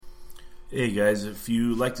Hey guys, if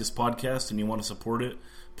you like this podcast and you want to support it,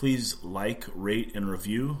 please like, rate, and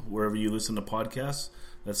review wherever you listen to podcasts.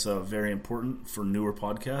 That's very important for newer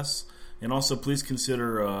podcasts. And also please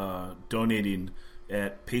consider donating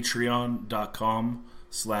at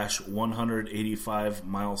patreon.com/185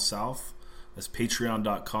 miles south. That's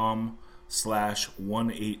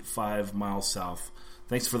patreon.com/185 miles south.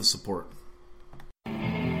 Thanks for the support.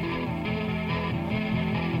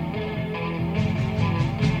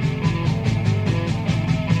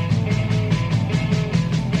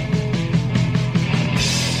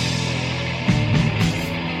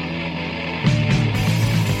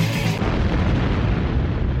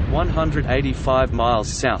 "185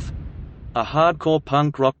 Miles South", a hardcore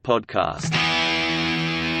punk rock podcast.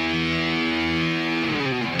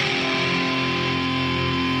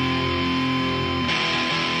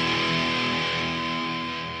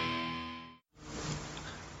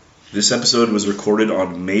 This episode was recorded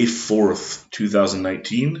on May 4th,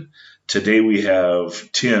 2019. Today we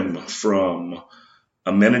have Tim from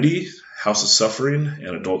Amenity, House of Suffering,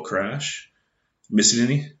 and Adult Crash. Missing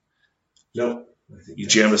any? Nope. You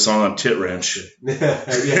jammed a song on Tit Wrench. Yeah,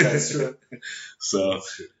 that's true. So,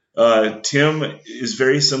 Tim is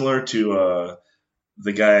very similar to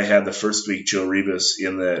the guy I had the first week, Joe Rebus,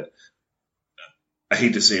 in that I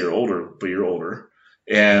hate to say you're older, but you're older.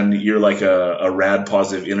 And you're like a rad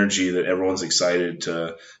positive energy that everyone's excited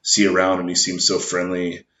to see around, and he seems so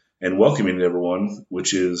friendly and welcoming to everyone,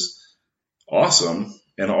 which is awesome.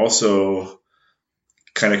 And also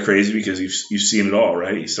kind of crazy because you've seen it all,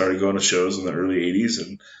 right? You started going to shows in the early 80s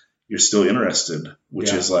and you're still interested,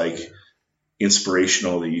 which is like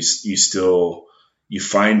inspirational that you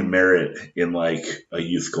find merit in like a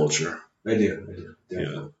youth culture. I do.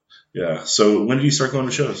 Definitely. Yeah. So when did you start going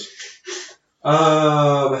to shows?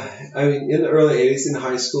 I mean, in the early 80s in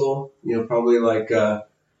high school, probably like, it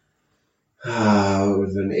would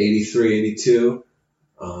have been 83, 82.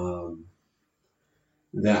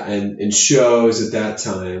 And shows at that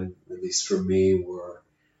time, at least for me, were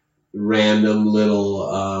random little,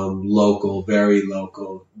 local, very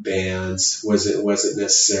local bands. Wasn't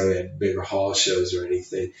necessarily at bigger hall shows or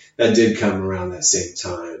anything. That did come around that same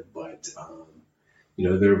time, but,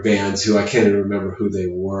 there were bands who I can't even remember who they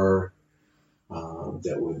were.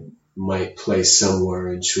 That might play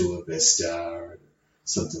somewhere in Chula Vista or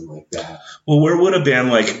something like that. Well, where would a band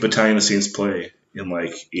like Battalion of Saints play in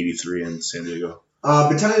like 83 in San Diego?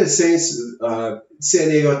 Battalion of Saints, San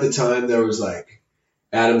Diego at the time, there was like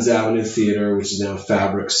Adams Avenue Theater, which is now a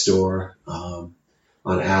fabric store on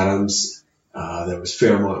Adams. There was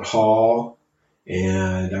Fairmont Hall.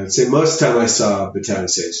 And I would say most of the time I saw Battalion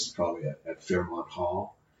of Saints was probably at Fairmont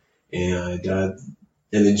Hall. And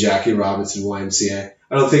then Jackie Robinson YMCA.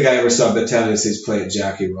 I don't think I ever saw Battalion of Saints play at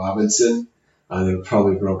Jackie Robinson. They were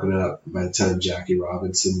probably broken up by the time Jackie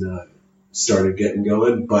Robinson started getting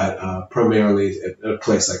going, but primarily at a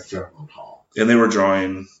place like Fairmont Hall. And they were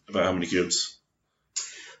drawing about how many cubes?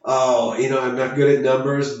 Oh, I'm not good at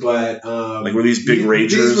numbers, but like were these big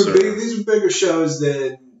ragers? These were bigger shows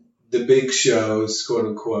than the big shows, quote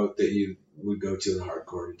unquote, that you would go to in the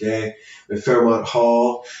hardcore today. But Fairmont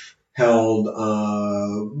Hall held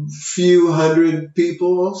a few hundred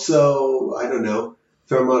people, so I don't know.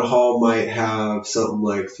 Fairmont Hall might have something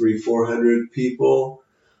like 300-400 people,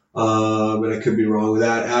 but I could be wrong with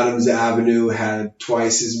that. Adams Avenue had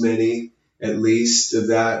twice as many, at least, of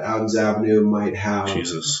that. Adams Avenue might have,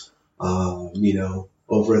 over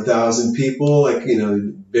 1,000 people, like,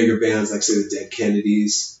 bigger bands like, say, the Dead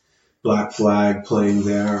Kennedys, Black Flag playing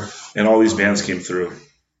there. And all these bands came through.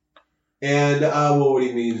 And, what do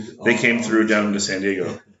you mean? They came through down into San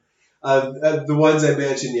Diego. The ones I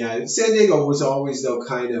mentioned, yeah. San Diego was always, though,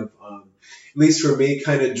 kind of, at least for me,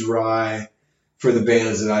 kind of dry for the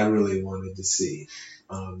bands that I really wanted to see.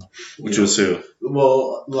 Which was who?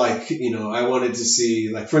 Well, like, I wanted to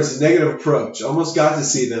see, like, for instance, Negative Approach. Almost got to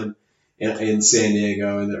see them in San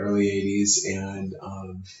Diego in the early 80s. And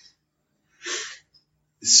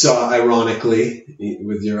saw, ironically,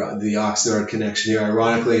 with the Oxnard connection here,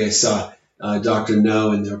 ironically, I saw Dr.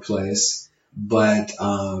 No in their place. But,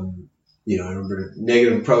 I remember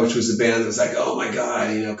Negative Approach was the band that was like, oh my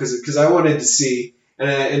God, because I wanted to see,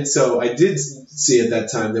 and so I did see at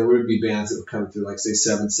that time there would be bands that would come through, like, say,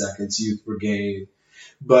 7 Seconds, Youth Brigade.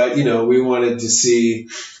 But, we wanted to see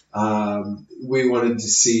Negative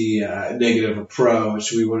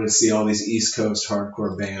Approach. We wanted to see all these East Coast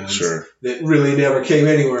hardcore bands that really never came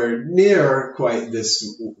anywhere near quite this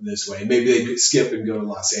way. Maybe they'd skip and go to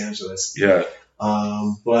Los Angeles. Yeah.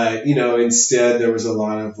 But, instead there was a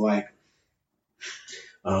lot of like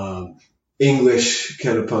English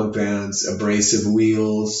kind of punk bands, Abrasive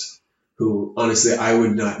Wheels, who honestly I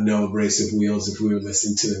would not know Abrasive Wheels if we were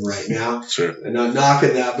listening to them right now. Sure. I'm not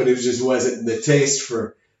knocking that, but it just wasn't the taste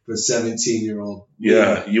for 17-year-old.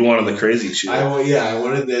 Yeah, you wanted the crazy shit. I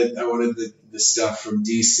wanted the stuff from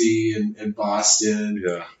DC and Boston.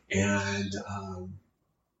 Yeah. And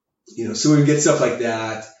so we'd get stuff like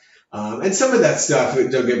that. And some of that stuff,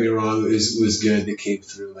 don't get me wrong, was good that came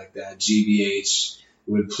through, like that. GBH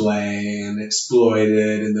would play, and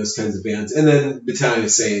Exploited, and those kinds of bands. And then Battalion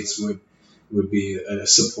of Saints would be a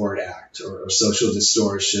support act, or Social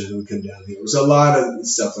Distortion would come down here. It was a lot of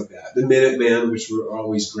stuff like that. The Minutemen, which were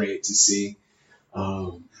always great to see.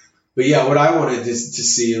 But yeah, what I wanted to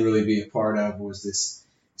see and really be a part of was this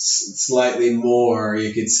slightly more,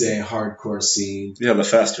 you could say, hardcore scene. Yeah, the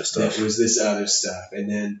faster stuff. That was this other stuff. And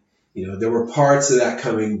then, there were parts of that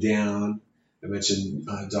coming down. I mentioned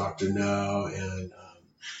Dr. No and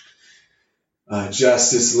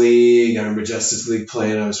Justice League. I remember Justice League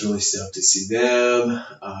playing. I was really stoked to see them.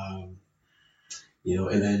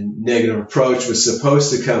 And then Negative Approach was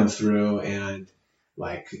supposed to come through, and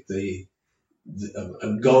like I'm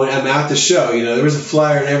at the show. There was a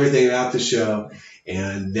flyer and everything at the show,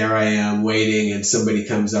 and there I am waiting, and somebody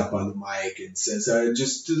comes up on the mic and says,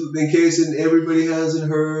 "Just in case everybody hasn't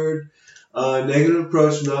heard, Negative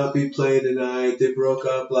Approach will not be playing tonight. They broke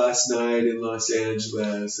up last night in Los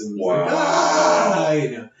Angeles." And wow.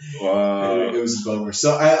 Wow. It was a bummer.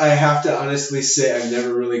 So I have to honestly say I've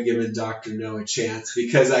never really given Dr. No a chance,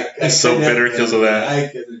 because He's so bitter because of that. I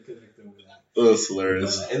couldn't connect them with that. Oh, that's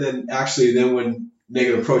hilarious. And then when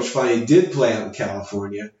Negative Approach finally did play out in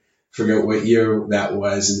California, forget what year that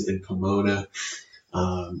was, in Pomona,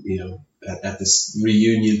 at this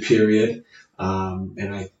reunion period,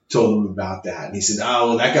 and I told him about that, and he said, "Oh,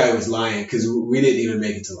 well, that guy was lying, because we didn't even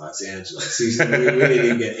make it to Los Angeles. He said, we didn't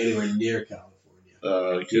even get anywhere near California."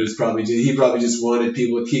 He probably just wanted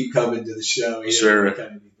people to keep coming to the show. Sure.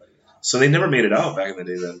 So they never made it out back in the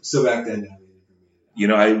day then. So back then, no, they never made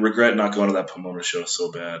it out. I regret not going to that Pomona show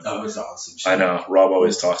so bad. That was awesome show. I know. Rob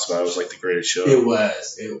always talks about it. It was like the greatest show. It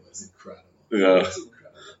was incredible. Yeah. It was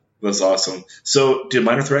incredible. That's awesome. So did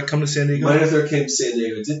Minor Threat come to San Diego? Minor Threat came to San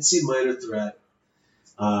Diego. Didn't see Minor Threat.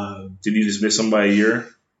 Did you just miss them by a year?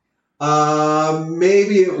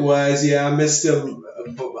 Maybe it was. Yeah, I missed them.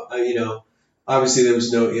 Obviously there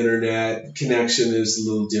was no internet connection. It was a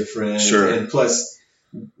little different. Sure. And plus,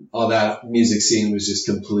 all that music scene was just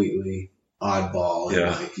completely oddball.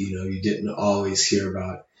 Yeah. And you didn't always hear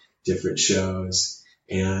about different shows.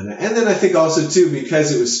 And then I think also too,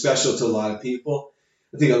 because it was special to a lot of people,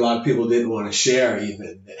 I think a lot of people didn't want to share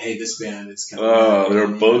even that, hey, this band is coming. Oh, they were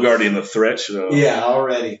bogarting the Threat show. Yeah,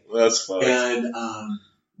 already. That's fun. And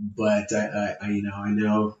but I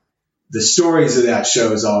know the stories of that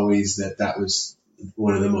show is always that was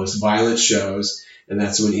one of the most violent shows, and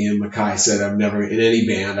that's when Ian MacKaye said, "I'm never in any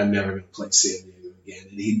band. I'm never going to play San Diego again,"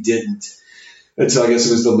 and he didn't until I guess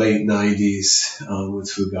it was the late '90s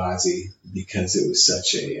with Fugazi, because it was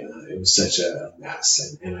such a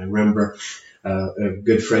mess. And I remember a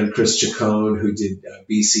good friend, Chris Chacon, who did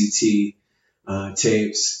BCT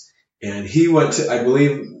tapes, and he went to, I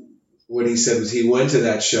believe what he said was he went to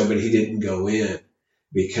that show, but he didn't go in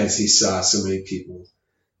because he saw so many people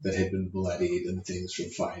that had been bloodied and things from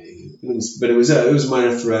fighting. It was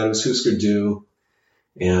Minor Threat, it was Husker Du,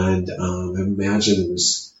 and I imagine it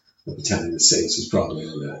was the Battalion of Saints was probably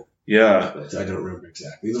on that. Yeah. But I don't remember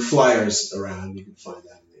exactly. The flyers around, you can find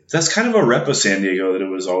that. That's kind of a rep of San Diego, that it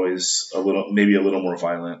was always maybe a little more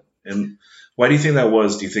violent. And why do you think that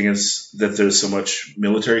was? Do you think it's that there's so much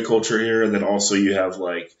military culture here, and then also you have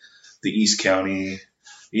like the East County,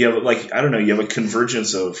 you have you have a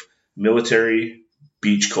convergence of military,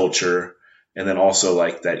 beach culture, and then also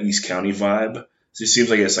like that East County vibe. So it seems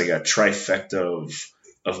like it's like a trifecta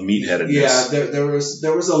of meatheadedness. Yeah, there was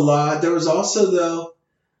a lot. There was also though,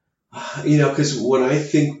 because when I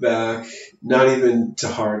think back, not even to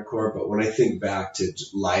hardcore, but when I think back to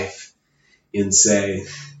life in say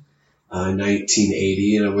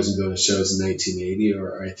 1980, and I wasn't going to shows in 1980,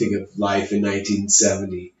 or I think of life in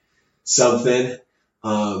 1970 something.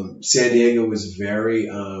 San Diego was very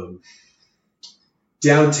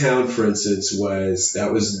downtown, for instance, you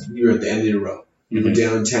were at the end of the road. You were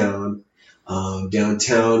downtown.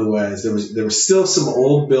 Downtown there were still some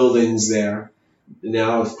old buildings there.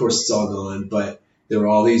 Now, of course, it's all gone, but there were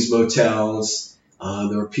all these motels.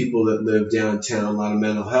 There were people that lived downtown, a lot of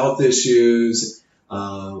mental health issues, a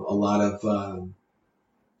lot of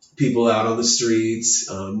people out on the streets.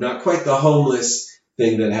 Not quite the homeless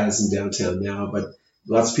thing that has in downtown now, but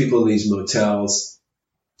lots of people in these motels.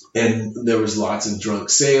 And there was lots of drunk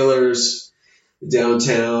sailors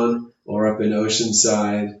downtown or up in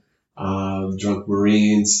Oceanside. drunk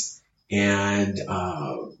Marines, and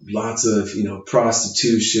lots of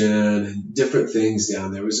prostitution and different things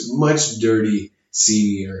down there. It was a much dirty,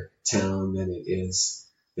 seedier town than it is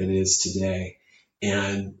today.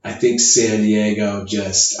 And I think San Diego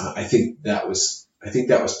just I think that was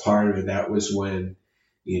part of it. That was when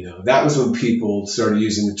people started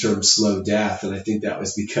using the term slow death, and I think that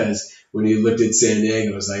was because when you looked at San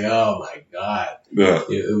Diego, it was like, oh my God, Yeah.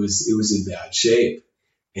 it was in bad shape,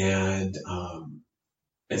 and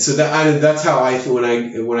so that's how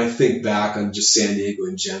when I think back on just San Diego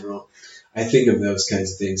in general, I think of those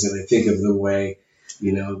kinds of things, and I think of the way,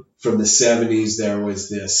 from the 70s there was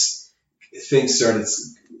this, things started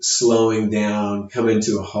slowing down, coming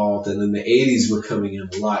to a halt, and then the 80s were coming in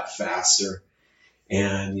a lot faster.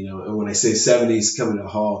 And, and when I say 70s coming to a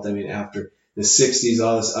halt, I mean after the 60s,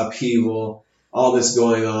 all this upheaval, all this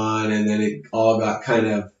going on, and then it all got kind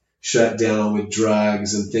of shut down with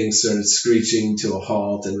drugs, and things started screeching to a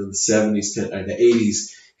halt, and then the 70s, the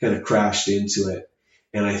 80s kind of crashed into it.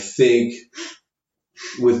 And I think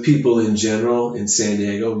with people in general in San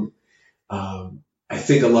Diego, I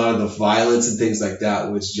think a lot of the violence and things like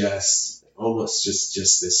that was just almost just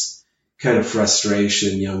this kind of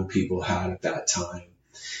frustration young people had at that time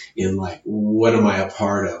in like, what am I a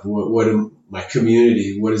part of? What am my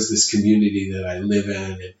community? What is this community that I live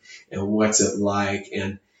in, and what's it like?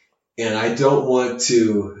 And I don't want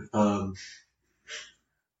to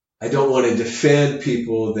defend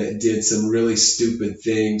people that did some really stupid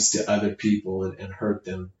things to other people and hurt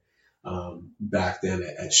them back then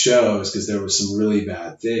at shows, because there were some really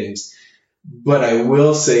bad things. But I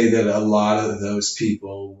will say that a lot of those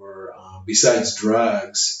people were, besides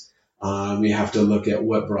drugs, you have to look at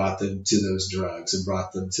what brought them to those drugs and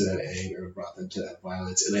brought them to that anger, brought them to that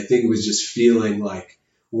violence. And I think it was just feeling like,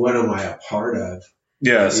 what am I a part of?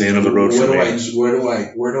 Yeah, it's the end of the road for me.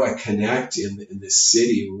 Where do I connect in this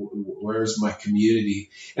city? Where's my community?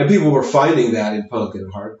 And people were finding that in punk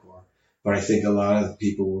and hardcore. But I think a lot of the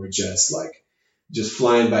people were just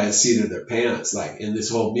flying by the seat of their pants, like in this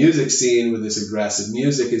whole music scene where this aggressive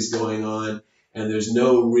music is going on, and there's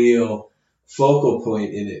no real focal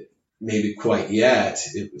point in it, maybe quite yet.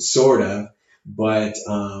 It was sort of, but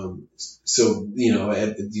so you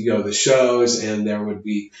go to the shows, and there'd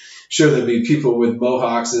be people with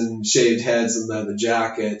mohawks and shaved heads and leather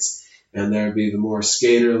jackets, and there'd be the more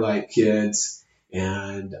skater-like kids,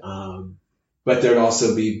 and but there'd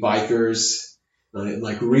also be bikers,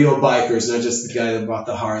 like real bikers, not just the guy that bought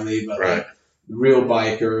the Harley, but Right. like real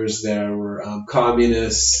bikers. There were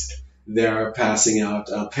communists there passing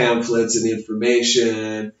out pamphlets and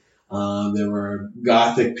information. There were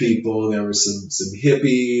Gothic people. There were some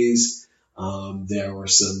hippies. There were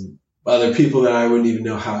some other people that I wouldn't even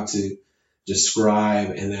know how to describe.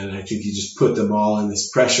 And then I think you just put them all in this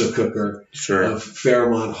pressure cooker Sure. of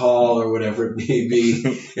Fairmont Hall or whatever it may be.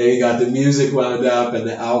 And you got the music wound up, and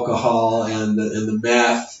the alcohol, and the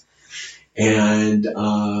meth, and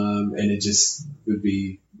it just would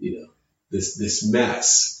be this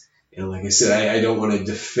mess. And like I said, I don't want to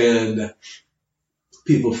defend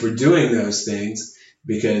people for doing those things,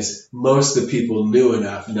 because most of the people knew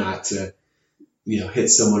enough not to hit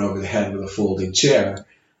someone over the head with a folding chair.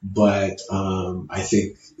 But I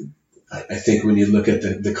think when you look at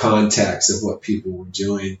the context of what people were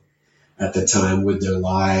doing at the time with their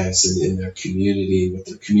lives and in their community, what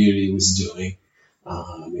their community was doing,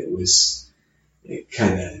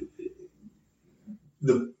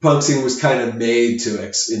 the punk scene was kind of made to,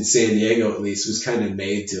 in San Diego at least, was kind of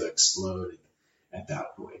made to explode at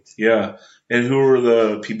that point. Yeah. And who were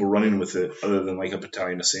the people running with it other than like a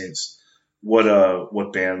Battalion of Saints?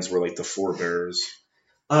 What bands were like the forebearers?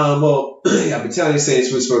 Battalion of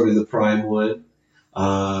Saints was probably the prime one.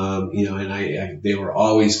 And they were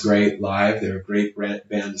always great live. They were a great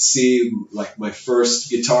band to see. Like my first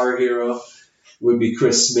guitar hero would be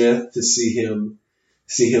Chris Smith. To see him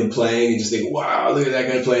playing and just think, wow, look at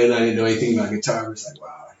that guy playing. I didn't know anything about guitar. I was like,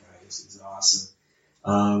 wow, that guy is awesome.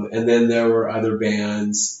 And then there were other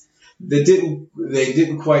bands that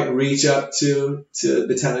didn't quite reach up to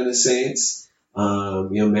Battalion of Saints.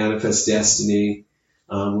 Manifest Destiny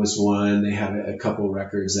was one. They had a couple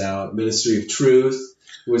records out. Ministry of Truth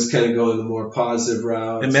was kind of going the more positive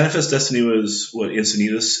route. And Manifest Destiny was what,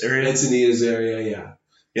 Encinitas area? Encinitas area, yeah.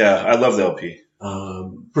 Yeah, I love the LP.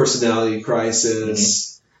 Personality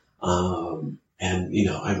Crisis. Mm-hmm. And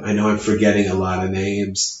I know I'm forgetting a lot of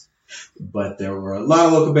names, but there were a lot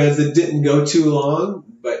of local bands that didn't go too long,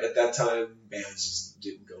 but at that time bands just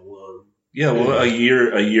didn't go long. Yeah, well, a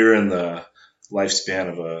year in the lifespan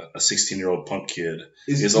of a 16-year-old punk kid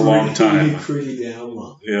is a long time. Pretty damn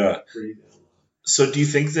long. Yeah. Pretty damn long. So do you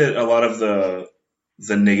think that a lot of the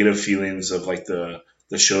negative feelings of like the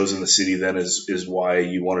shows in the city then is why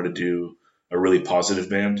you wanted to do a really positive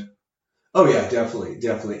band? Oh yeah, definitely.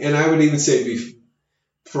 And I would even say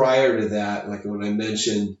prior to that, like when I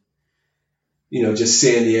mentioned, just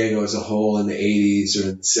San Diego as a whole in the 80s or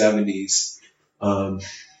in the 70s,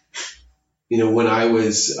 when I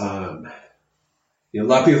was, a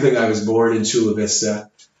lot of people think I was born in Chula Vista.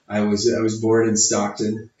 I was born in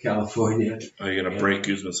Stockton, California. Oh, you're gonna break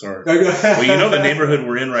Guzman's heart. Well, the neighborhood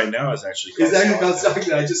we're in right now is actually called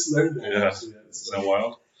Stockton. I just learned that. Yeah. Isn't that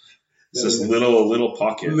wild? It's this little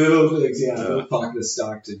pocket. Little pocket of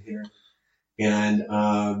Stockton here. And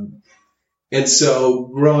so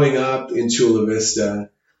growing up in Chula Vista,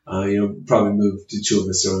 probably moved to Chula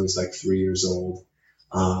Vista when I was like 3 years old.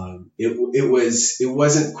 It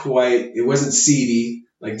wasn't seedy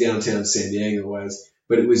like downtown San Diego was,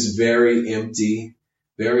 but it was very empty,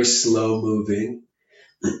 very slow moving.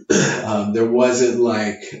 There wasn't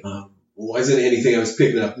anything I was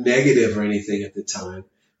picking up negative or anything at the time,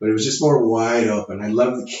 but it was just more wide open. I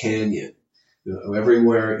loved the canyon.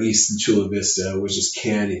 Everywhere east of Chula Vista was just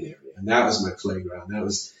canyon area, and that was my playground. That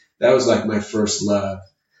was like my first love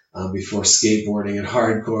before skateboarding and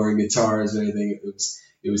hardcore and guitars and anything.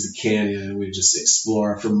 It was the canyon, and we'd just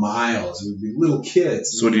explore for miles. We'd be little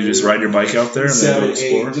kids. So would you just ride your bike out there and 7, then go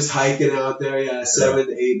explore? 8, just hiking out there,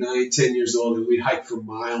 7, 8, 9, 10 years old, and we'd hike for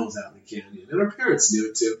miles out in the canyon. And our parents knew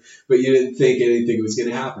it too, but you didn't think anything was going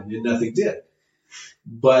to happen, and nothing did.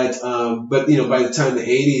 But by the time the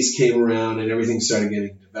 80s came around and everything started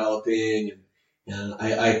getting developing, and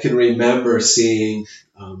I can remember seeing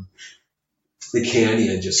the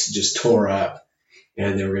canyon just tore up,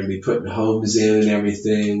 and they were going to be putting homes in and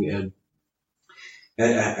everything. And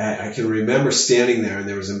I can remember standing there, and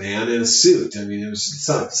there was a man in a suit. I mean, it was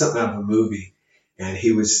something out of a movie. And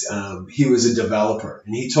he was a developer,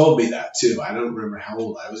 and he told me that too. I don't remember how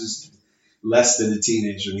old I was. Just less than a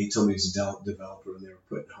teenager, and he told me he was a developer, and they were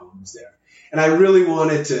putting homes there. And I really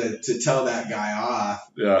wanted to tell that guy off.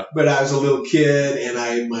 Yeah. But I was a little kid, and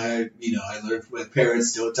I learned from my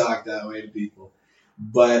parents, don't talk that way to people.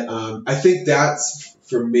 But I think that's,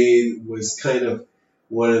 for me, was kind of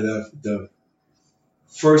one of the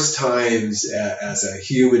first times as a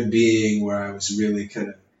human being where I was really kind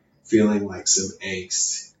of feeling like some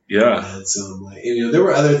angst. Yeah. And so I'm like, there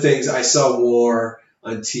were other things. I saw war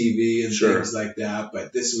on TV and Sure. things like that,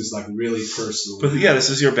 but this was like really personal. But yeah, this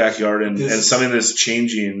is your backyard, and something that's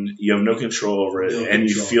changing. You have no control over it, and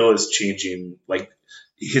you feel it's changing. Like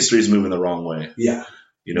history is moving the wrong way. Yeah,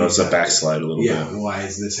 it's a backslide a little bit. Yeah, why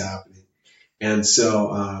is this happening? And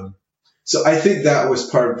so, so I think that was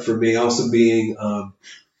part for me. Also being,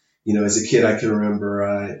 as a kid, I can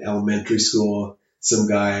remember elementary school. Some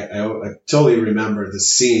guy, I totally remember the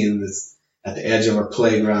scene that's at the edge of our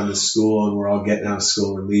playground at school, and we're all getting out of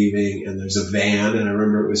school, we're leaving, and there's a van, and I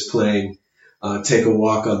remember it was playing Take a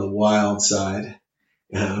Walk on the Wild Side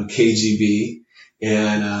on KGB,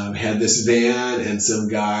 and had this van and some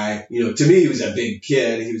guy, to me he was a big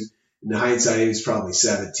kid. He was, in hindsight, he was probably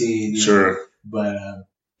 17. Sure. But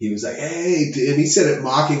he was like, hey, and he said it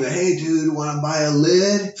mockingly, hey, dude, want to buy a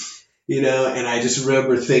lid? And I just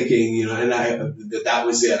remember thinking, and that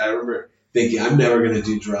was it. I remember thinking, I'm never going to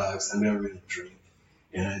do drugs. I'm never going to drink.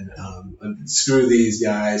 And screw these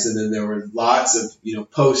guys. And then there were lots of,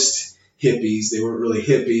 post hippies. They weren't really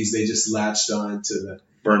hippies. They just latched on to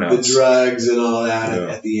the drugs and all that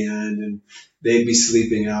at the end. And they'd be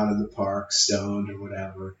sleeping out in the park, stoned or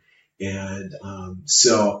whatever. And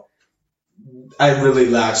so I really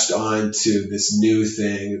latched on to this new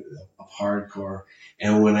thing of hardcore.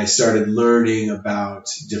 And when I started learning about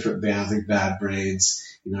different bands like Bad Brains,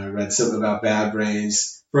 I read something about Bad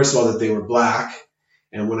Brains. First of all, that they were black.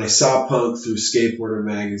 And when I saw punk through Skateboarder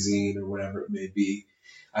magazine or whatever it may be,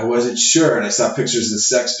 I wasn't sure. And I saw pictures of the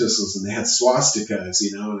Sex Pistols, and they had swastikas,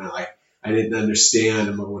 and I didn't understand.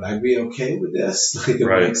 And would I be okay with this?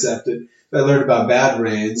 Am I accepted? But I learned about Bad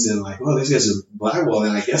Brains, and these guys are black. Well,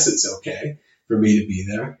 then I guess it's okay for me to be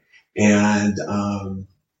there. And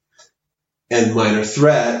Minor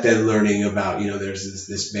Threat, then learning about, there's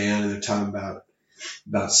this band, and they're talking about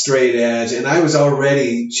straight edge, and I was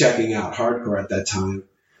already checking out hardcore at that time,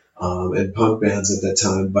 and punk bands at that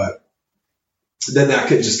time, but then that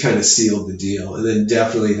could just kind of seal the deal. And then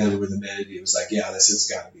definitely then with Amenity, it was like, yeah, this has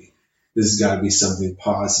got to be something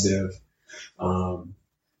positive,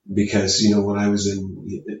 because when I was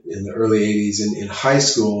in the early 80s in high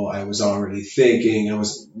school, I was already thinking, I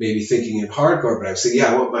was maybe thinking in hardcore, but I was saying,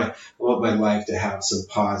 yeah, I want my life to have some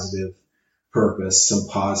positive purpose, some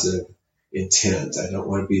positive intent. I don't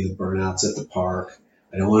want to be the burnouts at the park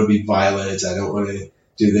I don't want to be violent. I don't want to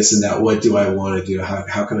do this and that. What do I want to do?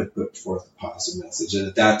 How can I put forth a positive message? And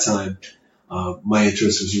at that time, my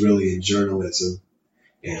interest was really in journalism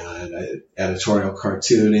and editorial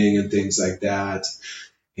cartooning and things like that.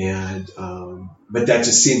 And, but that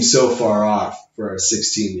just seemed so far off for a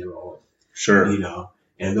 16-year-old, Sure. you know.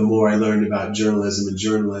 And the more I learned about journalism and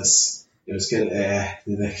journalists, it was kind of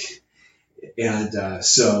And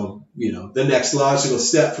so, you know, the next logical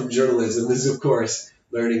step from journalism is, of course,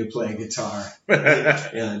 learning to play guitar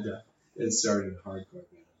and starting a hardcore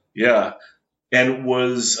band. Yeah. And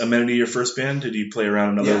was Amenity your first band? Did you play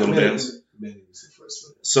around in other little bands? Amenity was the first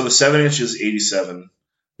one. So the 7-inch is 87.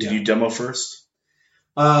 Did you demo first?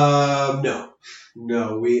 No.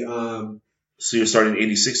 We So you're starting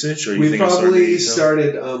 86-inch, or you we think probably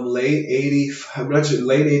started late 80. I'm not sure.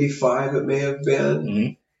 Late 85 it may have been.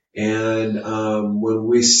 Mm-hmm. And when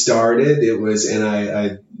we started, it was, and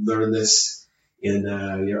I learned this in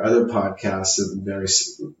your other podcasts of very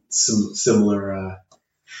similar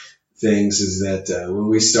things, is that when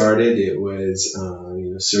we started, it was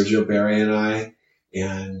Sergio, Barry, and I,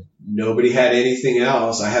 and nobody had anything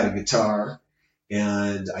else. I had a guitar,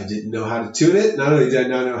 and I didn't know how to tune it. Not only did I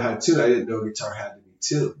not know how to tune it, I didn't know guitar had to be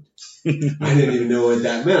tuned. I didn't even know what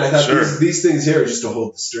that meant. I thought these things here are just to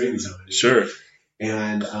hold the strings on it. Sure.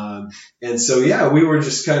 And so, yeah, we were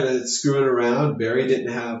just kind of screwing around. Barry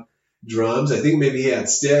didn't have drums. I think maybe he had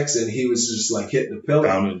sticks, and he was just like hitting the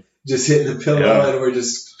pillow. Just hitting the pillow, and we're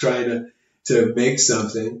just trying to make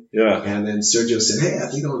something. Yeah. And then Sergio said, "Hey, I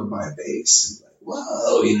think I want to buy a bass." And like,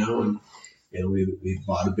 whoa, you know, and we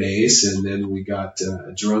bought a bass, and then we got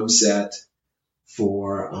a drum set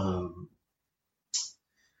for,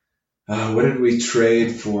 what did we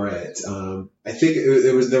trade for it? I think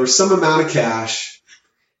there was some amount of cash,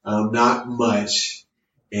 not much,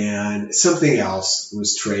 and something else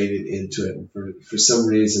was traded into it. And for some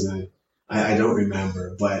reason, I don't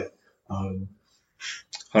remember, but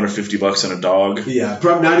 $150 on a dog. Yeah,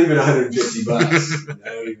 probably not even $150. I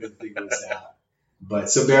don't even think it was that.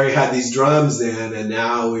 But so Barry had these drums then, and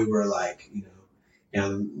now we were like,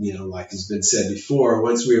 like has been said before,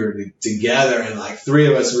 once we were together and like three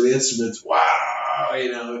of us with instruments, wow,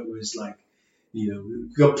 it was like,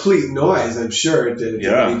 complete noise, I'm sure, to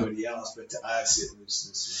anybody else, but to us, this was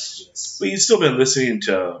just. But you'd still been listening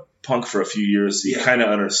to punk for a few years, so you kind of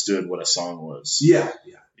understood what a song was. Yeah.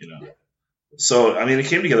 So, I mean, it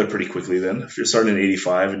came together pretty quickly then. If you're starting in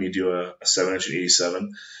 85 and you do a 7-inch in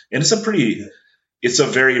 87, and it's a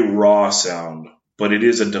very raw sound, but it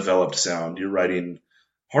is a developed sound. You're writing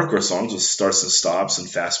hardcore songs with starts and stops and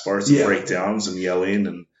fast parts and breakdowns and yelling,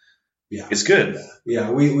 and it's good.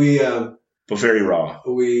 Yeah, we but very raw.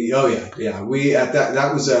 We at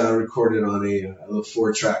that was recorded on a little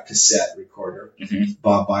 4-track cassette recorder. Mm-hmm.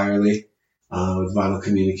 Bob Byerly with Vinyl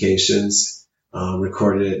Communications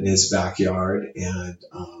recorded it in his backyard, and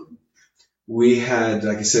we had,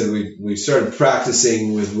 like I said, we started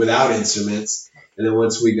practicing without instruments, and then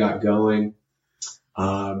once we got going,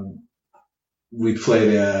 we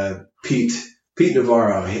played Pete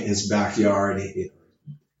Navarro, his backyard,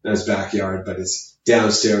 not his backyard, but his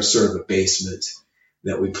downstairs, sort of a basement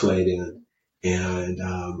that we played in, and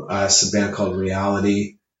us, a band called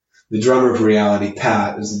Reality. The drummer of Reality,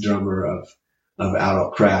 Pat, is the drummer of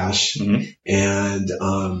Adult Crash, mm-hmm. and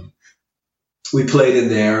we played in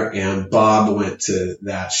there, and Bob went to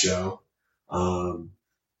that show. Well,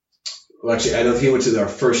 actually, I don't think he went to our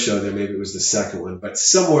first show there. Maybe it was the second one. But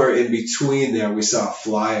somewhere in between there, we saw a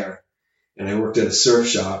flyer. And I worked at a surf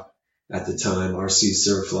shop at the time, RC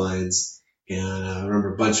Surf Lines. And I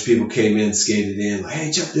remember a bunch of people came in, skated in, like,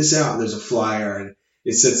 hey, check this out. And there's a flyer. And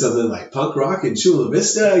it said something like punk rock in Chula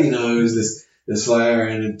Vista. It was this flyer,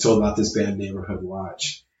 and it told about this band, Neighborhood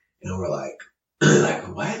Watch. And we're like,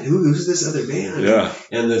 what? Who's this other band? Yeah.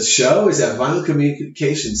 And the show is at Vinyl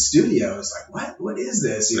Communication Studio. It's like, what is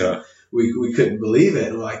this? We couldn't believe it.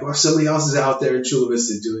 And we're like, well, somebody else is out there in Chula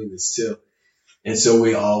Vista doing this too. And so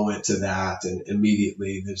we all went to that, and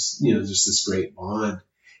immediately there's, just this great bond.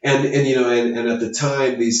 And at the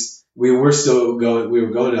time, we were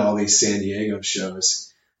going to all these San Diego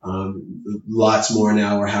shows. Lots more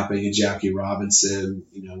now were happening in Jackie Robinson,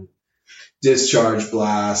 Discharge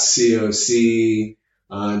Blast, COC,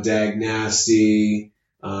 Dag Nasty,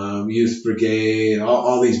 Youth Brigade,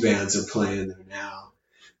 all these bands are playing there now.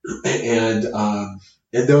 And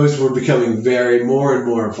those were becoming more and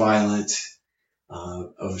more violent,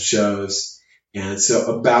 of shows. And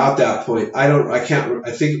so about that point,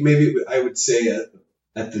 I think maybe I would say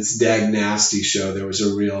at this Dag Nasty show, there was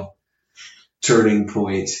a real turning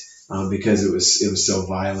point, because it was so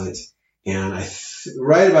violent. And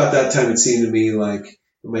right about that time, it seemed to me like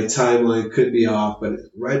My timeline could be off, but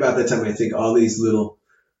right about that time, I think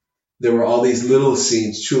there were all these little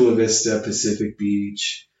scenes: Chula Vista, Pacific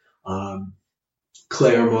Beach,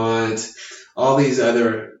 Claremont, all these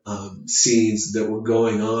other scenes that were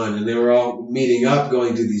going on, and they were all meeting up,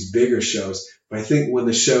 going to these bigger shows. But I think when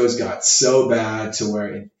the shows got so bad to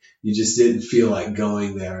where you just didn't feel like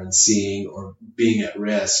going there and seeing or being at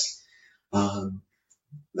risk,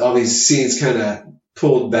 all these scenes kind of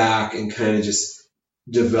pulled back and kind of just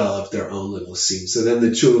developed their own little scene. So then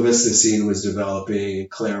the Chula Vista scene was developing in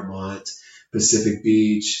Claremont, Pacific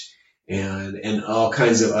Beach, and all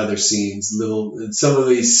kinds of other scenes. And some of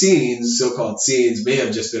these scenes, so-called scenes, may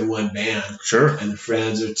have just been one band. Sure. And the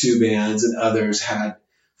Friends are 2 bands, and others had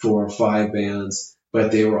 4 or 5 bands.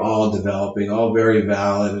 But they were all developing, all very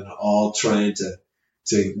valid, and all trying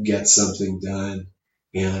to get something done.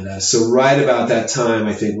 And so right about that time,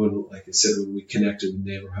 I think when we connected with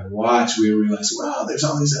Neighborhood Watch, we realized, wow, there's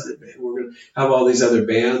all these other bands. We're going to have all these other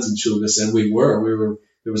bands in Chula Vista. And we were.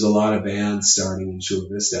 There was a lot of bands starting in Chula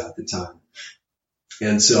Vista at the time.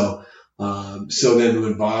 And so then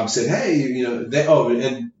when Bob said, hey,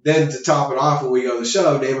 and then to top it off, when we go to the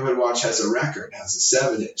show, Neighborhood Watch has a record, has a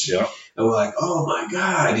 7-inch. Yeah. And we're like, oh my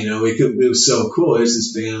God, it was so cool. There's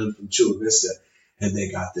this band from Chula Vista, and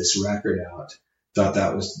they got this record out. Thought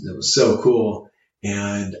that was so cool.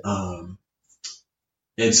 And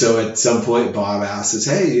so at some point Bob asked us,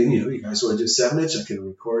 hey, you guys want to do 7-inch? I can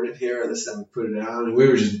record it here. This time we put it out, and we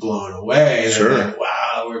were just blown away. Sure. Like,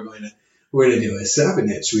 wow, we're going to do a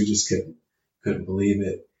 7-inch. We just couldn't believe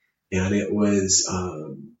it. And it was,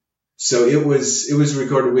 so it was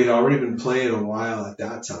recorded. We had already been playing a while at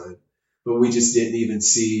that time, but we just didn't even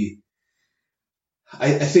see.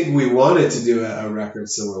 I think we wanted to do a record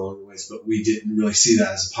somewhere along the ways, but we didn't really see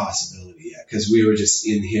that as a possibility yet, because we were just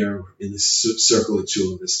in here in the circle of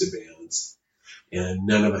Chula Vista bands, and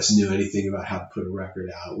none of us knew anything about how to put a record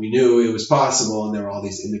out. We knew it was possible, and there were all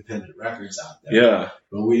these independent records out there. Yeah.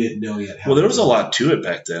 But we didn't know yet how. Well, there was a lot to it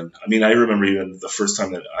back then. I mean, I remember even the first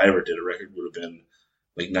time that I ever did a record would have been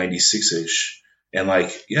like 96-ish. And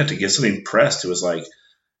to get something pressed, it was like,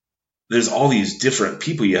 there's all these different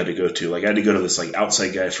people you had to go to. Like I had to go to this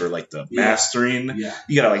outside guy for the mastering. Yeah.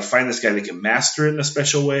 You gotta find this guy that can master it in a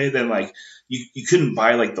special way. Then you couldn't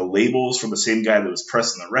buy the labels from the same guy that was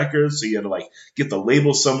pressing the records. So you had to get the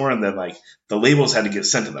labels somewhere, and then the labels had to get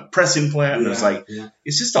sent to the pressing plant. And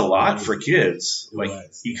it's just a lot for kids.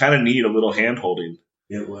 You kind of need a little hand holding.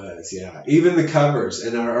 It was, yeah. Even the covers,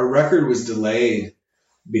 and our record was delayed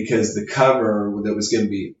because the cover that was going to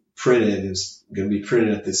be printed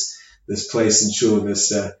at this place in Chula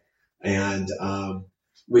Vista, and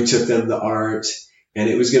we took them the art, and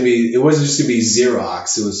it wasn't just going to be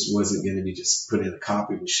Xerox. It wasn't going to be just put in a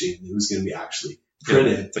copy machine. It was going to be actually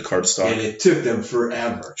printed. The cardstock. And it took them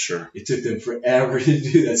forever. Sure. It took them forever to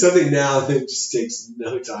do that. Something now that just takes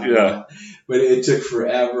no time. Yeah. But it took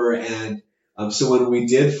forever, and so when we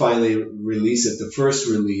did finally release it, the first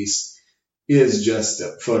release is just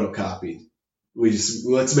photocopied.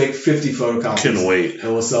 Let's make 50 photocopies. Couldn't wait.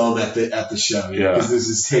 And we'll sell them at the show. Because this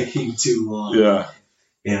is taking too long. Yeah.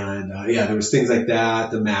 And there was things like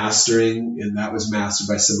that. The mastering, and that was mastered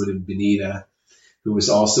by someone in Bonita, who was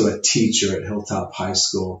also a teacher at Hilltop High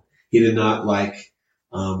School. He did not like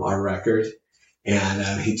our record,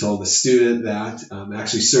 and he told the student that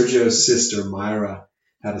actually Sergio's sister Myra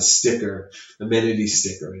had a sticker, amenity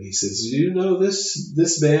sticker, and he says, "Do you know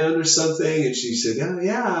this band or something?" And she said,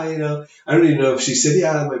 "Yeah, I don't even know if she said,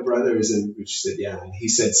 yeah, my brother is in," but she said, "Yeah," and he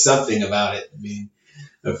said something about it being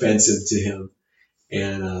offensive to him,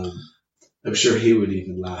 and I'm sure he would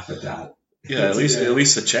even laugh at that. Yeah, at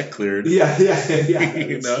least the check cleared. Yeah.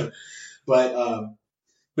 You know? But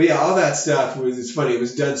yeah, all that stuff it's funny. It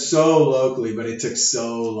was done so locally, but it took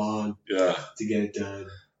so long to get it done.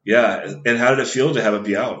 Yeah, and how did it feel to have it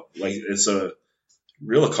be out? It's a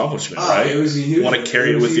real accomplishment, right? It was a huge. You want to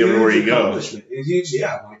carry it with you everywhere you go. It was huge.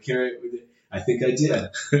 Yeah, I want to carry it with you. I think I did.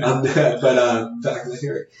 But back in the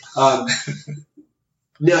hearing.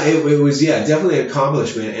 No, it was definitely an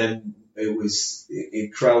accomplishment, and it was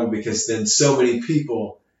incredible because then so many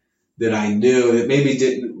people that I knew that maybe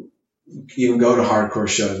didn't even go to hardcore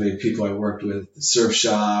shows, maybe people I worked with at the surf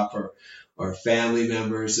shop or family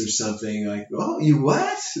members or something, like, "Oh, you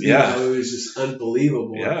what?" Yeah. It was just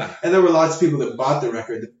unbelievable. Yeah. And there were lots of people that bought the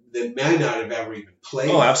record that may not have ever even played.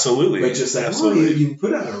 Oh, absolutely. But just like, absolutely. "Oh, you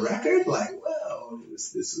put out a record?" Like, wow,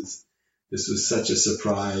 this was such a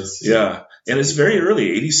surprise. Yeah. And it's very early,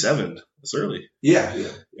 87. It's early. Yeah.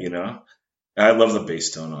 You know? I love the bass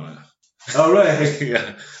tone on it. Oh, right.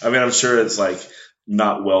 Yeah. I mean, I'm sure it's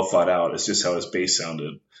not well thought out. It's just how his bass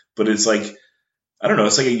sounded. But it's I don't know.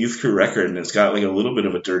 It's like a Youth Crew record, and it's got like a little bit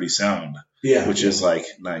of a dirty sound, Yeah. which is like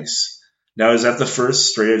nice. Now, is that the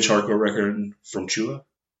first straight edge hardcore record from Chula?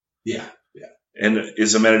 Yeah. And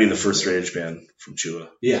is Amenity the first straight edge band from Chula?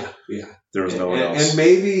 Yeah. There was no one else. And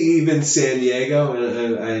maybe even San Diego,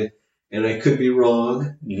 and I could be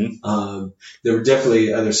wrong. Mm-hmm. There were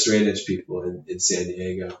definitely other straight edge people in San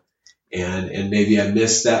Diego, and maybe I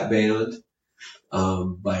missed that band.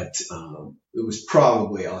 But it was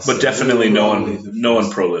probably also. But definitely no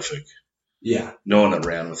one prolific. Yeah. No one that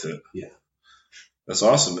ran with it. Yeah. That's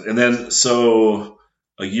awesome. And then, so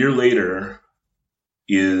a year later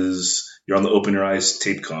you're on the Open Your Eyes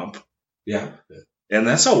tape comp. Yeah. And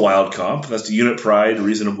that's a wild comp. That's the Unit Pride,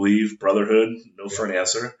 Reason to Believe, Brotherhood, No for an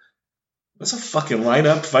Answer. That's a fucking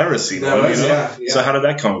lineup if I ever seen one. Yeah. So how did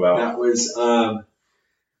that come about? That was, I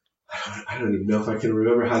don't even know if I can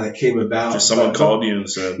remember how that came about. Just someone called you and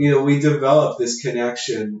said, we developed this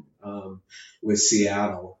connection with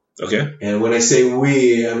Seattle. Okay. And when I say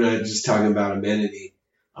we, I'm not just talking about Amenity,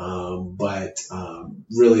 but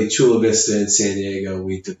really Chula Vista and San Diego,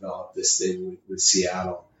 we developed this thing with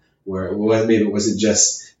Seattle, where maybe it wasn't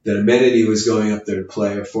just that Amenity was going up there to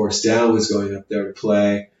play, or Force Down was going up there to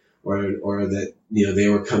play, or that they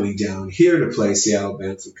were coming down here to play. Seattle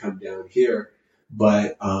bands would come down here,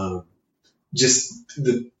 but just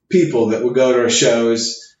the people that would go to our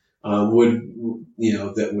shows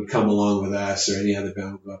that would come along with us, or any other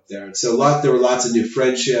band would go up there. And so there were lots of new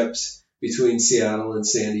friendships between Seattle and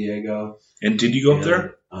San Diego. And did you go up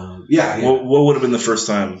there? Yeah. What would have been the first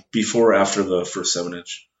time, before or after the first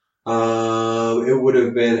 7-inch? It would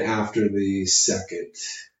have been after the second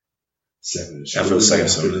 7-inch. After the second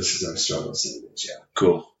 7-inch. This Is Our Struggle 7-inch, yeah.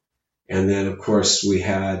 Cool. And then, of course, we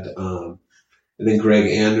had, and then Greg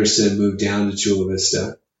Anderson moved down to Chula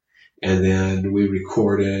Vista. And then we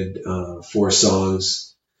recorded 4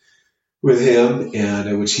 songs with him,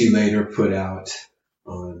 and which he later put out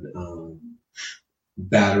on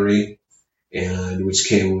Battery, and which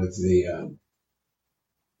came with the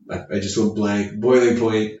I just went blank, Boiling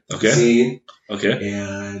Point scene. Okay.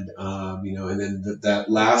 And and then that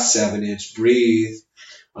last 7-inch, Breathe,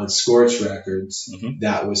 on Scorch Records,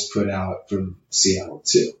 that was put out from Seattle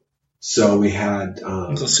too. So we had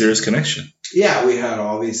it's a serious connection. Yeah, we had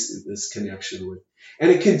all this connection with,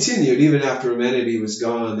 and it continued even after Amenity was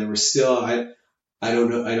gone. There were still I don't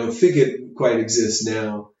know, I don't think it quite exists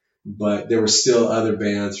now, but there were still other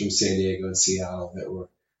bands from San Diego and Seattle that were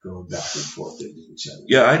going back and forth into each other.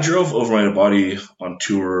 Yeah, I drove Overmind Body on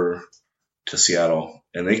tour to Seattle,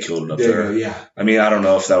 and they killed it up there. Yeah. I mean, I don't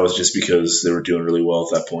know if that was just because they were doing really well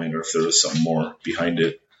at that point, or if there was something more behind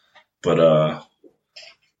it. But and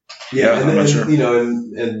I'm not sure.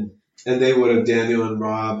 And they would have, Daniel and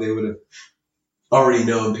Rob, they would have already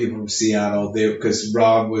known people from Seattle. Because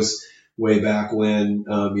Rob was way back when,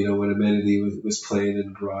 when Amenity was playing in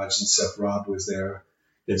the garage and stuff. Rob was there,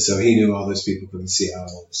 and so he knew all those people from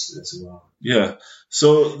Seattle as well. Yeah.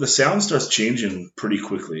 So the sound starts changing pretty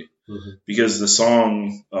quickly because the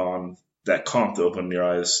song on that comp, the Open Your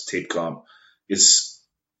Eyes tape comp,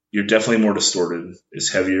 you're definitely more distorted.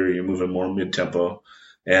 It's heavier. You're moving more mid-tempo,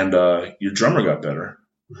 and your drummer got better.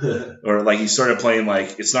 Or like he started playing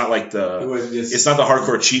like it's not like it's not the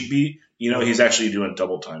hardcore cheap beat. He's actually doing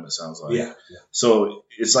double time. It sounds like. Yeah. So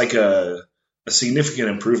it's like a significant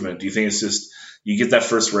improvement. Do you think it's just you get that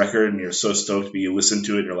first record and you're so stoked, but you listen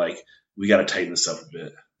to it and you're like, we got to tighten this up a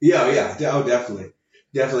bit? Yeah. Oh, definitely.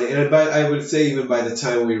 And I would say even by the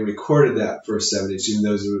time we recorded that first 7-inch, even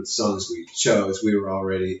those were the songs we chose, we were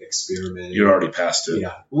already experimenting. You're already past it.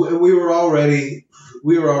 Yeah, we were already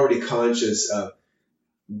conscious of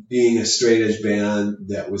being a straight edge band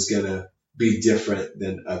that was gonna be different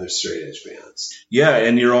than other straight edge bands. Yeah,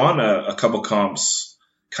 and you're on a couple comps,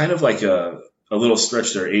 kind of like a little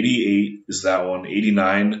stretch there. 88 is that one.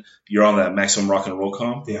 89, you're on that Maximum Rock and Roll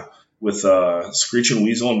comp. Yeah. With Screeching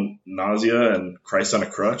Weasel and Nausea and Christ on a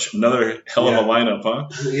Crutch. Another hell of a lineup, huh?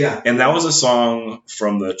 Yeah. And that was a song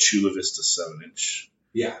from the Chula Vista 7-inch.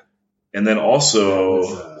 Yeah. And then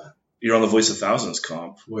also you're on the Voice of Thousands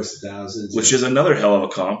comp. Voice of Thousands. Which is another hell of a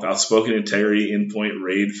comp. Outspoken Integrity, Endpoint,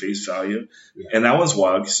 Raid, Face Value. Yeah. And that one's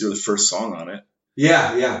wild because you're the first song on it.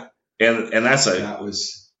 Yeah. And that's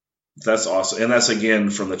awesome. And that's again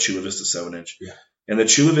from the Chula Vista 7-inch. Yeah. And the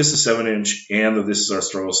Chula Vista 7-inch and the This Is Our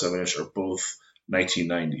Struggle 7-inch are both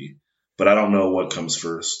 1990. But I don't know what comes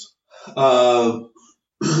first.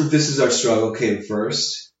 This Is Our Struggle came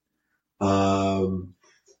first.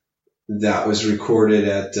 That was recorded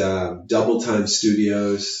at Double Time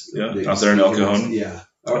Studios. Yeah, out there in El Cajon. Yeah.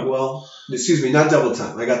 Excuse me, not Double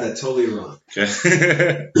Time. I got that totally wrong.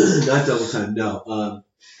 Okay. Not Double Time, no.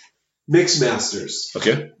 Mix Masters.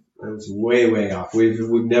 Okay. I was way off. We've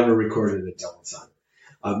never recorded a double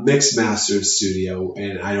time. Mix Masters studio,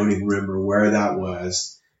 and I don't even remember where that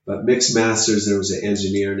was. But Mix Masters, there was an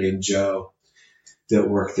engineer named Joe that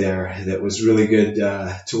worked there that was really good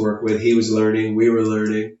to work with. He was learning, we were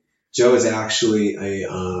learning. Joe is actually a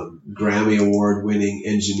Grammy Award winning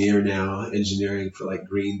engineer now, engineering for like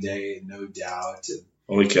Green Day and No Doubt and,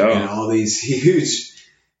 Holy cow. and all these huge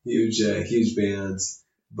bands.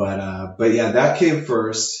 But yeah, that came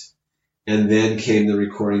first, and then came the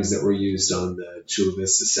recordings that were used on the Chula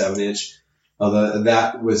Vista 7-inch. Although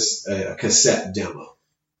that was a cassette demo.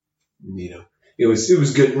 You know, it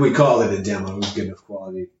was good. We called it a demo. It was good enough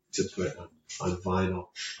quality to put on vinyl.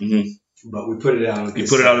 Mm-hmm. But we put it out on You cassette.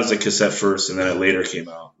 put it out as a cassette first, and then it later came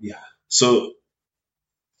out. Yeah. So,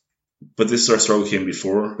 but This Is Our Struggle came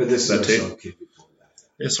before But this that is tape? our song came before that.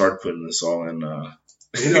 It's hard putting this all in,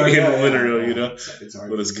 You know, in yeah, literal, yeah. you know? It's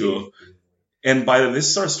hard But to it's do. cool. And by the This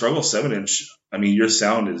Is Our Struggle 7-inch, I mean, your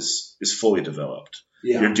sound is fully developed.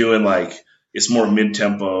 Yeah. You're doing like, it's more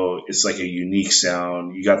mid-tempo. It's like a unique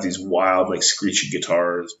sound. You got these wild, like screechy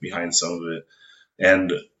guitars behind some of it.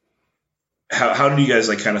 And how did you guys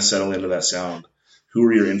like kind of settle into that sound? Who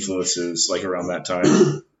were your influences like around that time?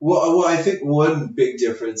 Well, I think one big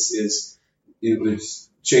difference is it was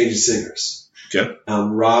change of singers. Okay.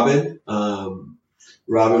 Robin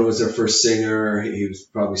was our first singer. He was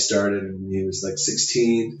probably started when he was like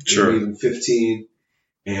 16, Sure. maybe even 15.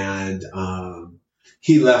 And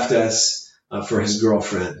he left us for his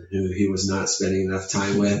girlfriend, who he was not spending enough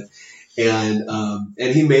time with. And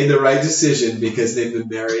he made the right decision because they've been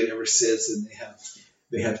married ever since, and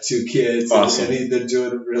they have 2 kids. Awesome. And they're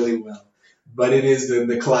doing really well. But it is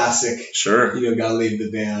the classic, Sure. you know, gotta leave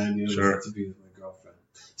the band, you know, Sure. to be with my girlfriend.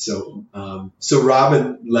 So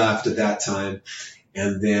Robin left at that time,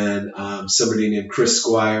 and then somebody named Chris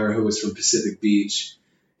Squire, who was from Pacific Beach,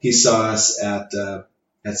 he saw us at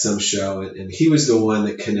some show, and he was the one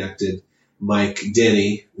that connected Mike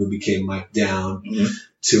Denny, who became Mike Down, Mhm.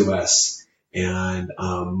 to us. And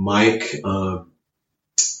Mike,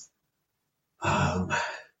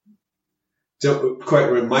 don't quite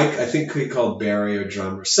remember. Mike, I think he called Barry our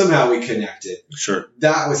drummer. Somehow we connected. Sure.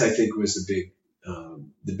 That was, I think, was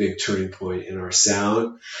the big turning point in our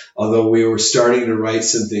sound. Although we were starting to write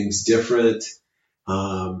some things different,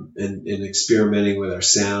 and experimenting with our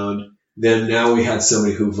sound, then now we had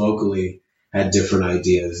somebody who vocally had different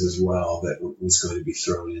ideas as well that was going to be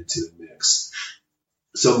thrown into the mix.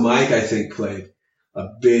 So Mike, I think, played a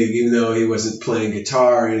big, even though he wasn't playing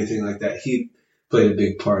guitar or anything like that, he played a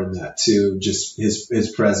big part in that too. Just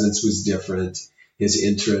his presence was different. His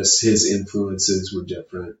interests, his influences were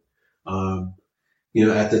different. You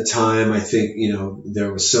know, at the time, I think, you know,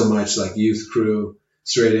 there was so much like youth crew,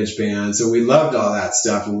 straight edge bands, and we loved all that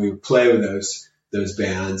stuff, and we would play with those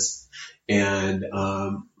bands,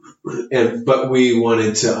 but we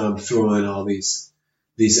wanted to throw in all these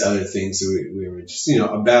other things that we were interested. You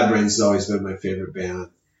know, Bad Brains has always been my favorite band,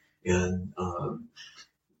 and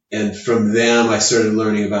from them I started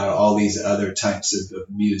learning about all these other types of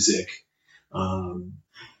music,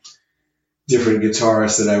 different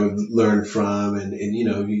guitarists that I would learn from, and you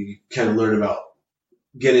know, you kind of learn about,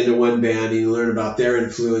 get into one band and you learn about their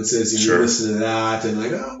influences, and Sure. you listen to that and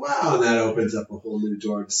like, oh wow, and that opens up a whole new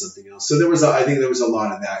door to something else. So I think there was a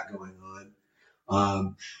lot of that going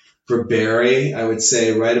on. For Barry, I would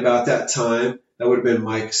say right about that time, that would have been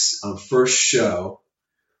Mike's first show.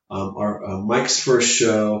 Mike's first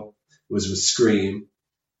show was with Scream,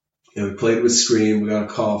 and we played with Scream. We got a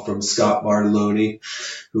call from Scott Bartoloni,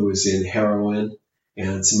 who was in Heroin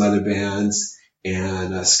and some other bands.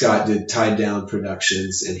 And Scott did Tied Down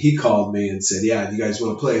Productions, and he called me and said, yeah, you guys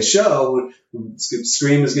want to play a show?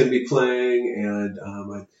 Scream is going to be playing, and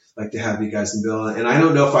I'd like to have you guys in bill. And I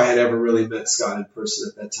don't know if I had ever really met Scott in person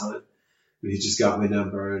at that time, but he just got my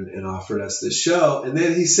number and offered us this show. And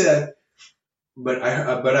then he said, but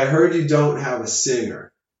I heard you don't have a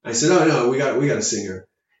singer. I said, oh no, we got a singer,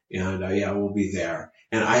 and yeah, we'll be there.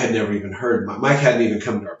 And I had never even heard Mike hadn't even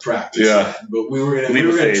come to our practice. Yeah. Yet, but we were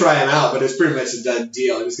gonna try him out, but it's pretty much a done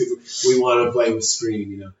deal just because we want to play with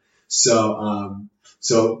Scream, you know. So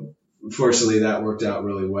fortunately that worked out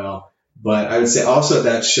really well. But I would say also at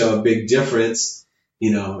that show, a big difference,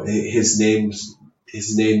 you know, his name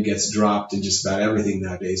gets dropped in just about everything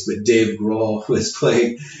nowadays. But Dave Grohl was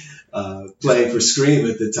playing for Scream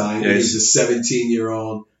at the time. Yes. He's a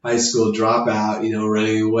 17-year-old high school dropout, you know,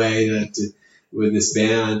 running away with this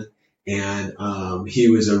band, and he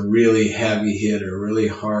was a really heavy hitter, really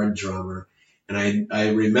hard drummer, and I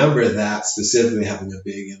remember that specifically having a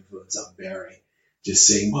big influence on Barry, just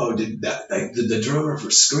saying, "Whoa, did the drummer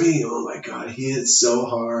for Scream? Oh my God, he hit so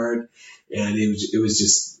hard!" And it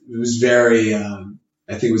was very.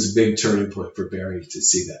 I think it was a big turning point for Barry to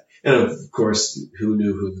see that. And of course, who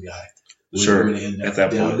knew who the guy would end up at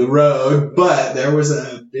that down point. the road? But there was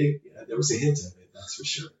a hint of it, that's for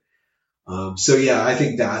sure. So yeah, I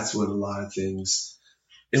think that's when a lot of things.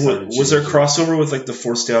 And was there a crossover with like the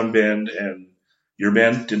Force Down band and your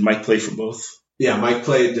band? Did Mike play for both? Yeah, Mike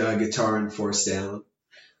played guitar in Force Down.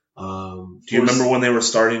 Do you remember when they were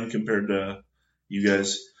starting compared to you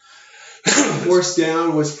guys? Force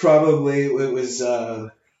Down was probably would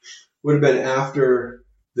have been after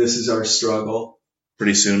This Is Our Struggle.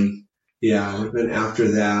 Pretty soon. Yeah, it would have been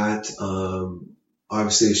after that.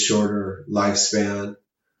 Obviously a shorter lifespan,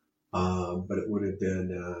 but it would have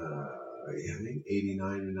been I think 89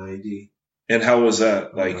 or 90. And how was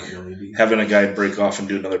that? Like 90. having a guy break off and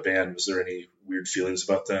do another band? Was there any weird feelings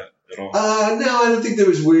about that at all? No, I don't think there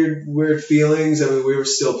was weird feelings. I mean, we were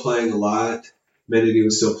still playing a lot. Menady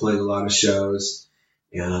was still playing a lot of shows,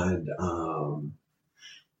 and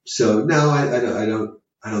so no, I don't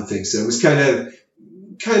think so. It was kind of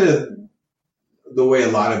the way a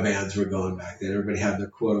lot of bands were going back then. Everybody had their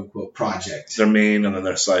quote unquote project. Their main and then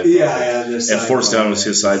their side. Yeah, their side. And Force Down was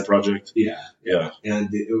his side project. Yeah. And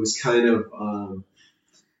it was kind of,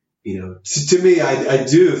 to me, I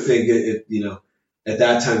do think it, at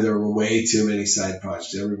that time there were way too many side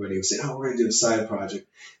projects. Everybody was saying, "Oh, we're going to do a side project."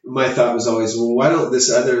 My thought was always, well, why don't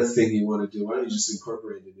this other thing you want to do, why don't you just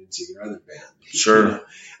incorporate it into your other band? Sure.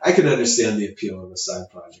 I can understand the appeal of a side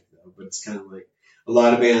project though, but it's kind of like a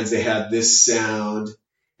lot of bands, they had this sound,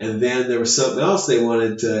 and then there was something else they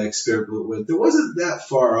wanted to experiment with. It wasn't that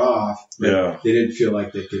far off, but they didn't feel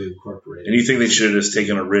like they could incorporate it. And you think they should have just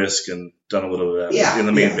taken a risk and done a little of that in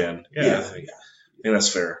the main band? I think that's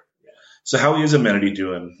fair. Yeah. So how is Amenity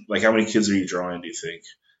doing? Like, how many kids are you drawing, do you think,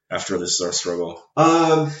 after This Is Our Struggle?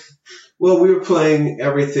 Well, we were playing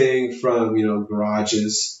everything from,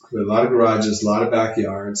 garages, a lot of garages, a lot of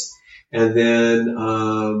backyards, and then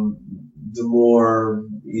the more,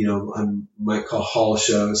 I might call hall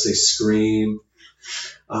shows, say Scream.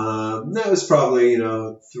 That was probably,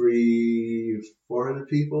 300-400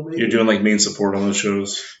 people maybe. You're doing like main support on those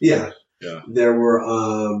shows? Yeah. Yeah. There were,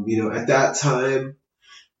 at that time,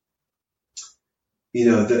 there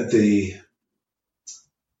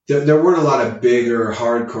weren't a lot of bigger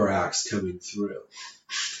hardcore acts coming through.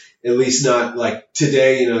 At least not like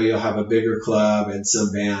today, you'll have a bigger club and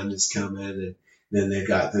some band is coming, and then they've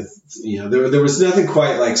got there was nothing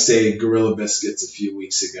quite like, say, Gorilla Biscuits a few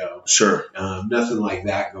weeks ago. Sure. Nothing like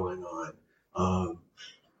that going on.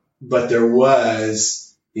 But there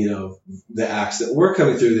was, the acts that were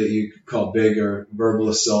coming through that you could call bigger: Verbal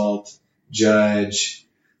Assault, Judge,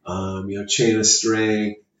 Chain of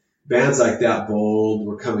Strength. Bands like that, Bold,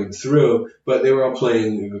 were coming through, but they were all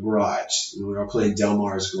playing in the garage. We were all playing Del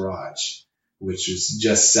Mar's Garage, which was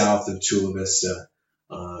just south of Chula Vista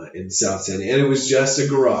in South San Diego. And it was just a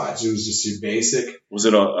garage. It was just your basic. Was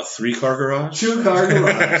it a 3-car garage? 2-car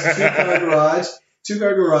garage.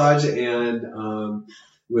 2-car garage and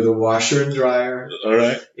with a washer and dryer. All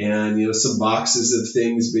right. And, some boxes of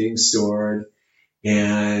things being stored.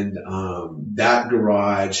 And that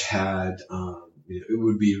garage had... it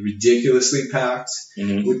would be ridiculously packed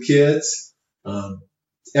with kids.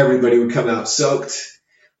 Everybody would come out soaked.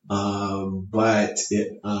 But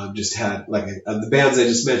it just had, like, the bands I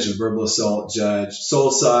just mentioned: Verbal Assault, Judge,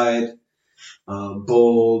 Soulside,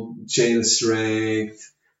 Bold, Chain of Strength.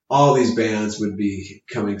 All these bands would be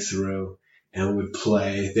coming through and would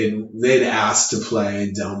play. They'd ask to play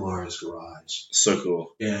in Del Mar's Garage. So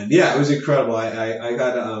cool. And yeah, it was incredible. I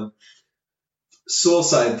got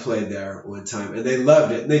Soulside played there one time, and they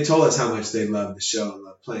loved it. And they told us how much they loved the show and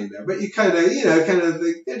loved playing there. But you kind of,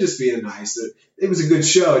 they're just being nice. It was a good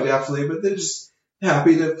show, definitely, but they're just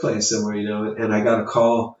happy to play somewhere, And I got a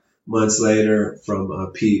call months later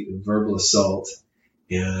from Pete in Verbal Assault,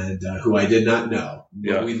 and who I did not know.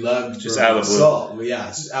 But we loved just Verbal out of the blue. Assault. Well, yeah,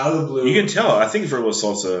 just out of the blue. You can tell. I think Verbal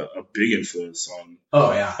Assault's a big influence on.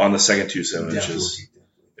 Oh yeah. On the second 2 7 inches. Definitely.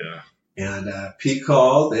 Yeah. And Pete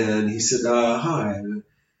called, and he said, "Hi,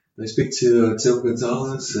 I speak to Tim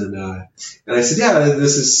Gonzalez." And I said, "Yeah,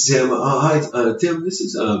 this is Tim. Hi, Tim. This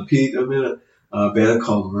is Pete. I'm in a band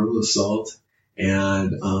called Verbal Assault,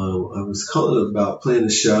 and I was calling about playing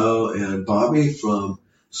the show. And Bobby from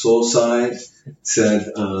Soulside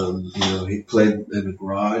said, he played in the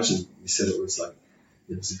garage, and he said it was a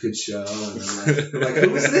good show." And I'm like,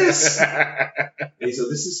 "Who is this?" And he said,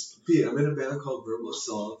 "This is Pete. I'm in a band called Verbal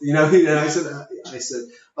Assault." And I said,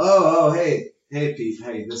 "Oh, hey, Pete.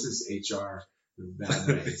 Hey, this is HR. Bad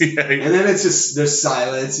Brains. Yeah. And then it's just, there's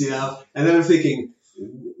silence, you know? And then I'm thinking,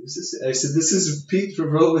 I said, this is Pete from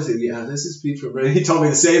Rome. I said, yeah, this is Pete from Rome. He told me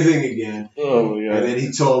the same thing again. Oh, yeah. And then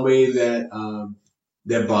he told me that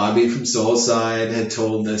that Bobby from Soulside had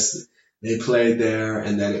told us that they played there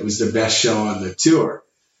and that it was the best show on the tour,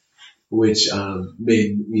 which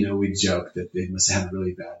made, you know, we joke that they must have had a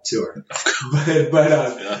really bad tour.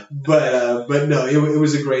 But no, it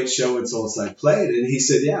was a great show when Soulside played. And he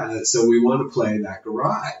said, yeah, so we want to play that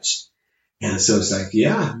garage. And so it's like,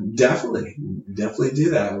 yeah, definitely do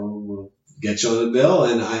that. We'll get you on the bill.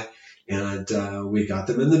 And we got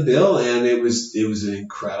them in the bill, and it was an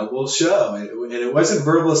incredible show. And it wasn't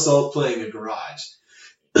Verbal Assault playing a garage.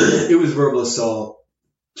 It was Verbal Assault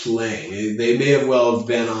playing. They may have well have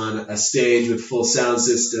been on a stage with full sound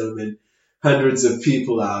system and hundreds of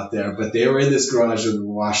people out there, but they were in this garage with a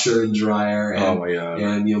washer and dryer, and, oh my God.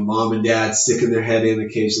 And you know, mom and dad sticking their head in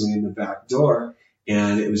occasionally in the back door.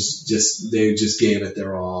 And it was just, they just gave it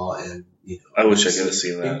their all. And, you know, I wish I could have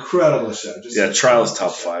seen that. Incredible show. Just Trial's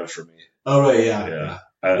top 5 for me. Oh, right. Yeah.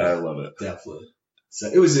 I love it. Definitely. So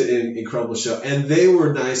it was an incredible show. And they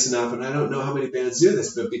were nice enough, and I don't know how many bands do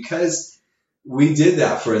this, but because we did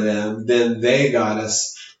that for them, then they got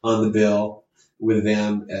us on the bill with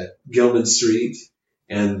them at Gilman Street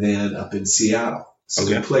and then up in Seattle. So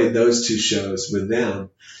we played those 2 shows with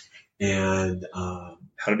them. And,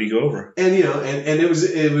 how did he go over? And you know, and it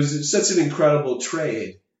was such an incredible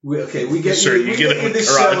trade. We get sure, you get in the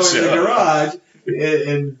show in the garage,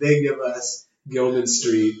 and they give us Gilman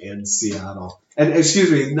Street and Seattle. And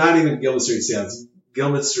excuse me, not even Gilman Street, Seattle. It's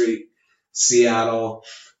Gilman Street, Seattle,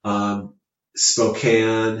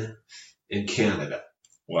 Spokane, and Canada.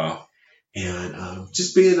 Wow. And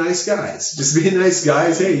just being nice guys.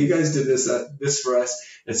 Hey, you guys did this for us,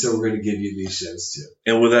 and so we're going to give you these shows too.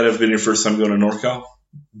 And would that have been your first time going to NorCal?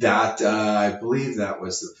 That I believe that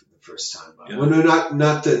was the first time. Yeah. Well, no,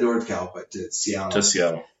 not to NorCal, but to Seattle. To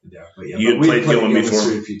Seattle. Yeah, but yeah, you but played Gilman before?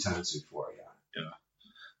 Street a few times before. Yeah.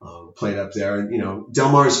 Played up there, and you know,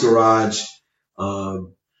 Del Mar's Garage.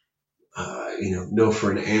 You know, No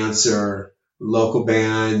for an Answer, local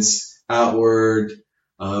bands, Outward,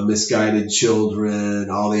 Misguided Children,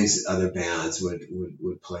 all these other bands would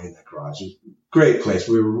play in that garage. It was a great place.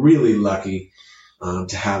 We were really lucky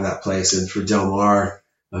to have that place, and for Del Mar,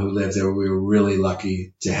 who lived there, we were really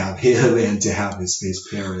lucky to have him and to have his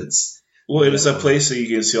parents. Well, it is a place that you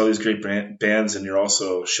can see all these great bands, and you're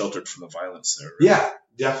also sheltered from the violence there. Right? Yeah,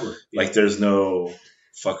 definitely. Like there's no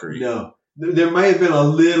fuckery. No, there might have been a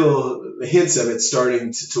little hints of it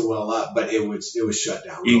starting to well up, but it was shut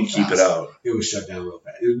down. You can keep it out. It was shut down real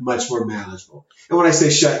fast. It was much more manageable. And when I say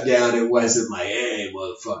shut down, it wasn't like, hey,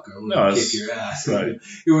 motherfucker, I'm gonna kick your ass. Right.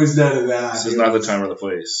 It was none of that. This is not the time or the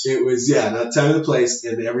place. It was, not the time or the place,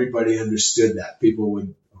 and everybody understood that. People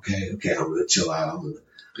would, okay, I'm gonna chill out. I'm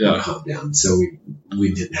gonna calm down. So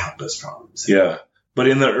we didn't have those problems. Yeah, but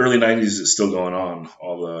in the early '90s, it's still going on.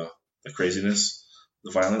 All the craziness.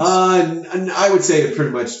 The violence? And I would say it pretty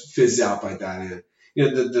much fizzed out by that end. You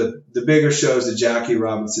know, the bigger shows, the Jackie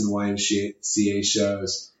Robinson YMCA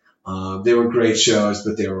shows, they were great shows,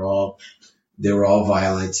 but they were all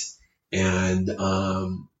violent, and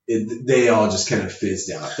they all just kind of fizzed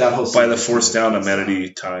out. That whole by the forced down amenity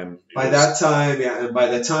time. By that time, and by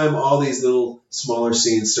the time all these little smaller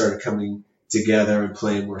scenes started coming together and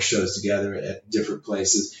playing more shows together at different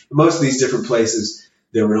places. Most of these different places,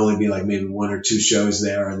 there would only be like maybe 1 or 2 shows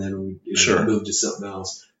there, and then we moved to something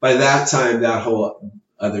else. By that time, that whole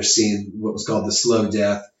other scene, what was called the slow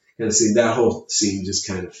death kind of scene, that whole scene just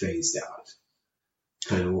kind of phased out.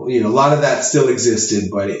 Kind of, you know, a lot of that still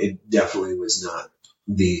existed, but it definitely was not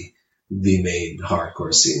the main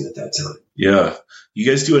hardcore scene at that time. Yeah. You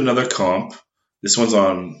guys do another comp. This one's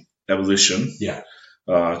on Evolution. Yeah.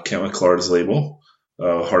 Kent McClard's label,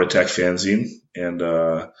 Heart Attack Fanzine. And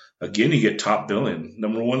again, you get top billing,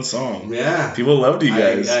 #1 song. Yeah, people loved you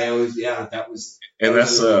guys. I always, that was. And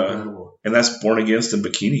that's really incredible. And that's Born Against and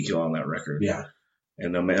Bikini Kill on that record. Yeah,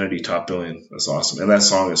 and Amenity top billing. That's awesome, and that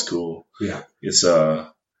song is cool. Yeah, it's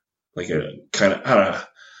like a kind of, I don't know,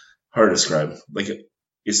 hard to describe. Like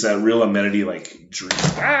it's that real Amenity like dream.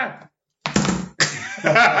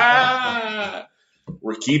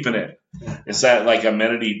 We're keeping it. It's that like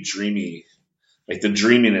Amenity dreamy. Like the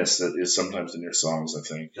dreaminess that is sometimes in your songs, I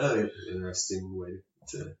think. Oh, interesting way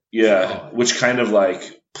to. Yeah, which kind of like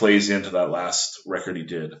plays into that last record he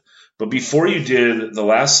did. But before you did the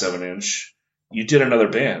last 7-inch, you did another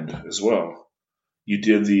band as well. You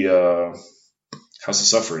did the House of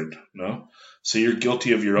Suffering, no? So you're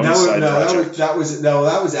guilty of your own side project. That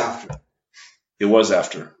was after. It was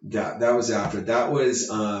after. That was after. That was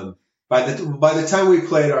By the time we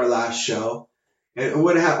played our last show, and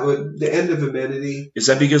what happened? The end of Amenity. Is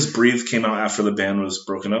that because Breathe came out after the band was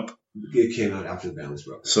broken up? It came out after the band was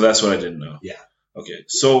broken. So that's what I didn't know. Yeah. Okay.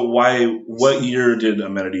 So what year did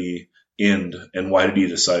Amenity end, and why did you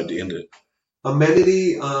decide to end it?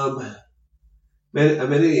 Amenity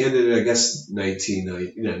ended, I guess,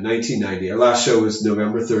 1990. Our last show was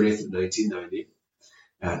November 30th of 1990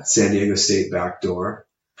 at San Diego State Backdoor,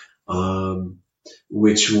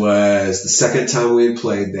 which was the second time we had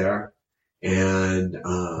played there. And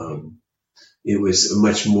it was a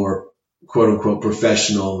much more, quote unquote,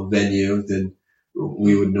 professional venue than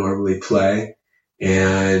we would normally play.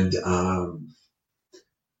 And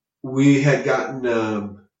we had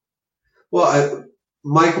gotten,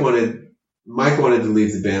 Mike wanted to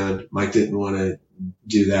leave the band. Mike didn't want to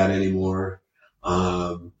do that anymore.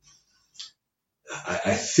 I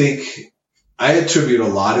think I attribute a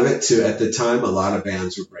lot of it to, at the time, a lot of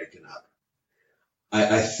bands were breaking up.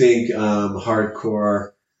 I think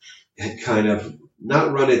hardcore had kind of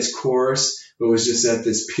not run its course, but was just at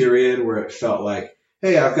this period where it felt like,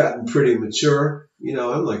 hey, I've gotten pretty mature.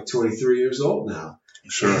 I'm like 23 years old now.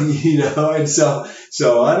 Sure. And so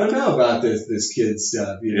I don't know about this kid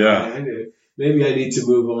stuff. Yeah. Maybe I need to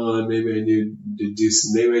move on. Maybe I need to do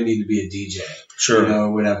some. Maybe I need to be a DJ. Sure.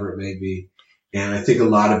 Whatever it may be. And I think a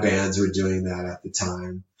lot of bands were doing that at the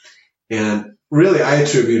time. And really, I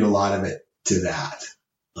attribute a lot of it to that.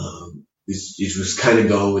 It was kind of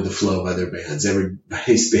going with the flow of other bands.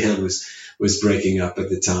 Everybody's band was breaking up at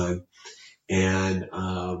the time. And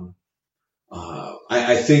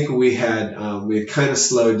I think we had kind of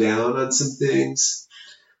slowed down on some things.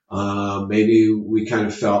 Maybe we kind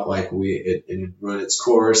of felt like it had run its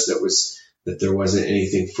course. That there wasn't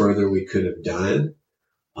anything further we could have done.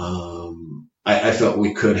 I felt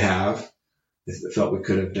we could have. I felt we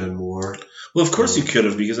could have done more. Well, of course you could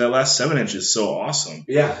have, because that last 7-inch is so awesome.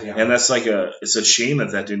 Yeah. And that's it's a shame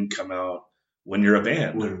that didn't come out when you're a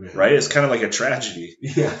band, right? It's kind of like a tragedy,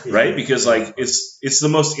 right? Because it's the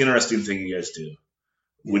most interesting thing you guys do.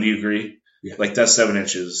 Would you agree? Yeah. Like that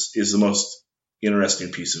 7-inch is the most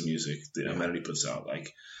interesting piece of music that Amenity puts out.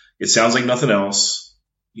 Like it sounds like nothing else,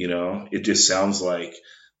 it just sounds like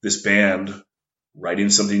this band writing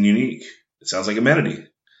something unique. It sounds like Amenity.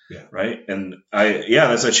 Yeah. Right. And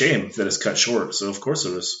that's a shame that it's cut short. So of course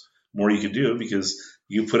there was more you could do, because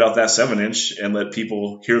you put out that 7-inch and let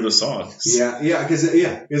people hear the songs. Yeah.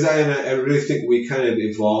 Because I really think we kind of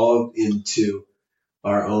evolved into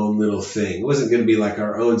our own little thing. It wasn't going to be like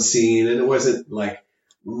our own scene, and it wasn't like,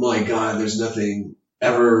 oh my God, there's nothing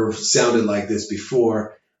ever sounded like this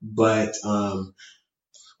before. But I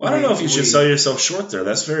don't know if you should sell yourself short there.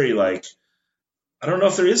 That's very I don't know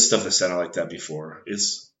if there is stuff that sounded like that before.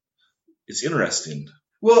 It's interesting.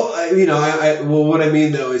 Well, what I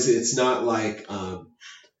mean though is it's not like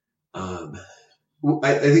I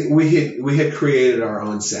think we had created our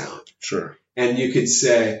own sound. Sure. And you could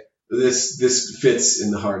say this fits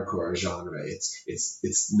in the hardcore genre.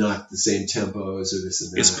 It's not the same tempos or this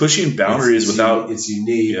and that. It's pushing boundaries it's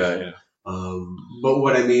unique. Yeah. But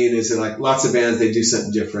what I mean is that like lots of bands, they do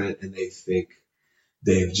something different and they think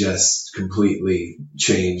they've just completely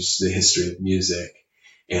changed the history of music.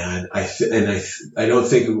 And I don't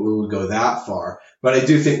think we would go that far, but I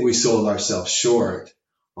do think we sold ourselves short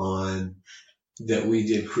on that. We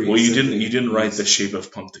did create. Well, you didn't write The Shape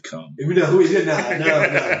of Punk to Come. No, we did not.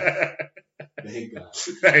 No. Thank God.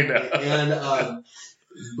 I know. And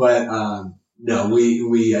no,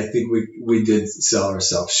 I think we did sell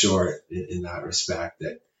ourselves short in that respect.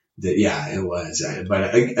 That it was.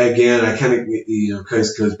 But again, I kind of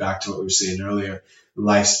because it goes back to what we were saying earlier.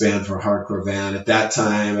 Lifespan for a hardcore band at that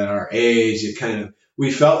time, at our age, we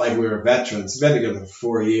felt like we were veterans. We've been together for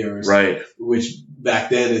 4 years, right? Which back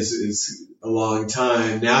then is a long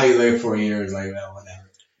time. Now you look at 4 years, like, well, whatever.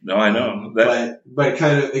 No, I know. But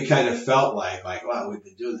it kind of felt like wow, we've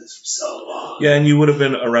been doing this for so long. Yeah, and you would have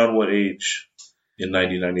been around what age in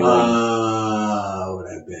 1991? Would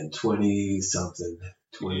have been 20 something.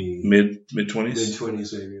 20 mid-20s?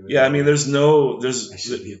 Mid-20s maybe. Yeah, I mean that's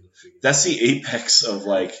the apex of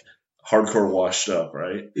like hardcore washed up,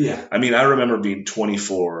 right? Yeah. I mean, I remember being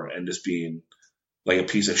 24 and just being like a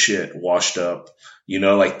piece of shit, washed up,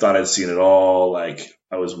 thought I'd seen it all, like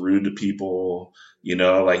I was rude to people,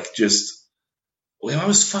 I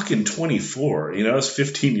was fucking 24, it was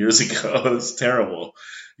 15 years ago. It was terrible,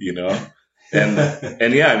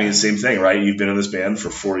 And yeah, I mean, same thing, right? You've been in this band for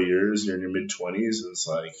 4 years, you're in your mid-20s, and it's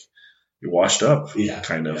like you're washed up,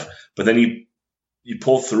 kind of. Yeah. But then you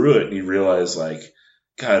pull through it and you realize, like,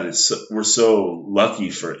 God, we're so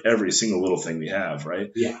lucky for every single little thing we have,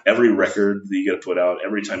 right? Yeah. Every record that you get to put out,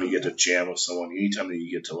 every time you get to jam with someone, anytime that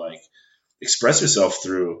you get to like express yourself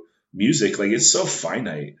through music, like it's so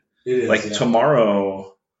finite. It is. Like yeah.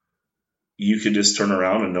 tomorrow, you could just turn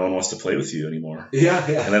around and no one wants to play with you anymore. Yeah.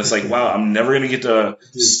 And then it's like, wow, I'm never going to get to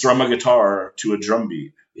strum a guitar to a drum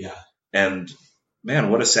beat. Yeah. And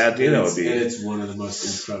man, what a sad day that would be. And it's one of the most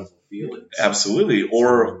incredible feelings. Absolutely.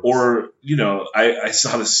 Or you know, I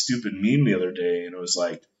saw this stupid meme the other day, and it was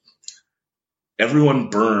like, everyone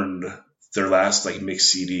burned their last like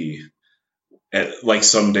mixed CD at like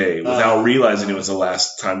someday without realizing it was the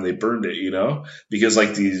last time they burned it, you know, because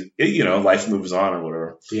like life moves on or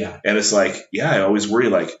whatever. Yeah. And it's like, yeah, I always worry,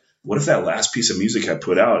 like, what if that last piece of music I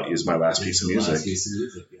put out is my last piece of music? Last piece of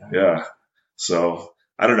music. Yeah. So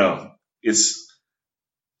I don't know.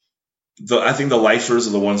 I think the lifers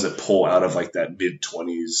are the ones that pull out of like that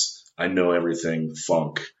mid-20s, I know everything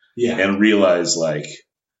funk, and realize like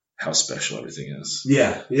how special everything is.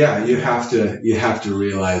 Yeah. You have to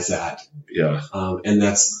realize that. Yeah. And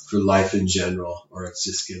that's for life in general, or it's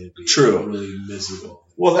just going to be really miserable.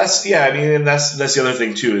 Well, that's the other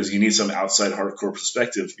thing too, is you need some outside hardcore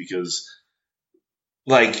perspective, because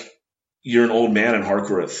like you're an old man in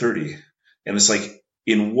hardcore at 30, and it's like,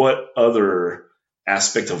 in what other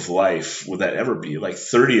aspect of life would that ever be? Like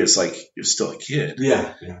 30 is like you're still a kid.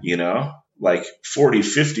 Yeah. You know, like 40,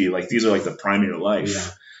 50, like these are like the prime of your life. Yeah.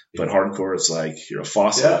 But hardcore, it's like you're a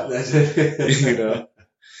fossil. Yeah, that's it. You know.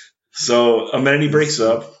 So Amenity breaks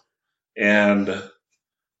up, and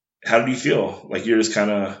how did you feel? Like you're just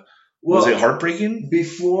kind of, was it heartbreaking?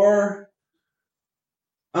 Before,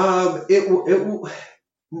 I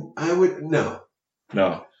would no.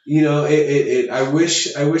 You know, I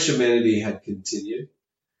wish Amenity had continued.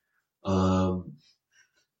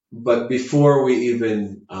 But before we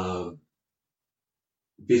even,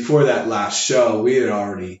 before that last show, we had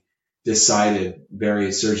already decided, Barry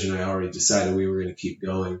and Serge and I already decided we were going to keep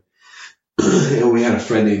going. And we had a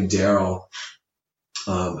friend named Daryl,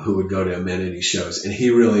 who would go to Amenity shows, and he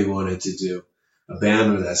really wanted to do a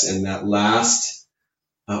band with us. And that last,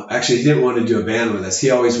 actually he didn't want to do a band with us. He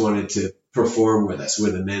always wanted to perform with us,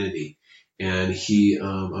 with Amenity. And he,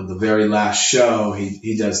 on the very last show,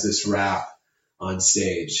 he does this rap on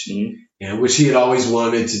stage, and which he had always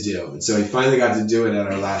wanted to do. And so he finally got to do it at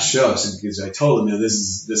our last show. So because I told him, this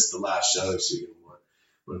is the last show, so you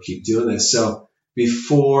want to keep doing this. So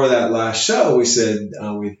before that last show, we said,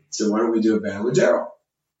 why don't we do a band with Daryl?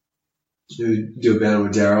 Do a band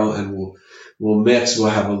with Daryl, and we'll mix. We'll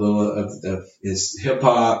have a little of his hip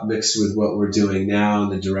hop mixed with what we're doing now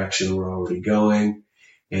and the direction we're already going.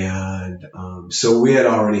 And so we had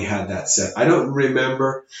already had that set. I don't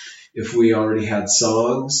remember if we already had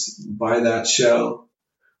songs by that show,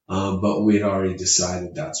 but we had already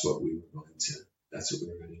decided that's what we were going to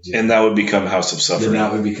do. And that would become House of Suffering. And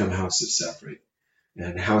that would become House of Suffering.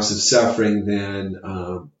 And House of Suffering then,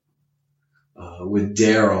 with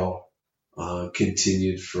Daryl,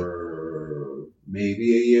 continued for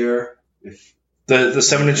maybe a year. The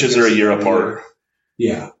 7 inches are a year apart.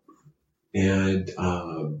 Yeah. And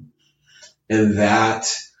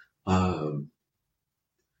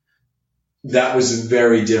that was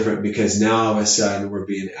very different, because now all of a sudden we're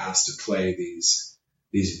being asked to play these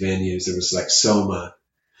venues. There was like Soma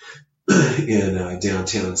in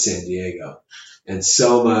downtown San Diego, and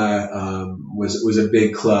Soma was a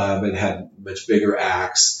big club and had much bigger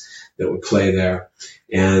acts that would play there.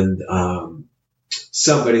 And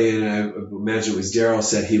somebody, and I imagine it was Daryl,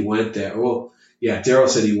 said he went there. Well, yeah, Daryl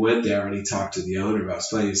said he went there and he talked to the owner about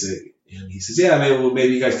playing. He says, yeah,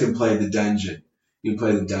 maybe you guys can play the dungeon. You can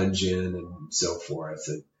play the dungeon and so forth.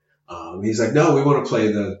 And he's like, no, we want to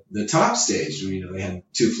play the top stage. You know, they had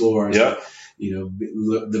 2 floors. Yeah. You know,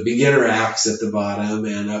 the beginner acts at the bottom,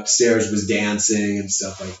 and upstairs was dancing and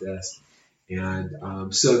stuff like this.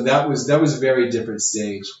 And so that was a very different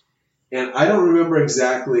stage. And I don't remember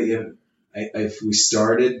exactly if we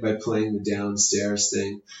started by playing the downstairs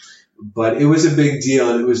thing, but it was a big deal,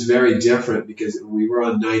 and it was very different because we were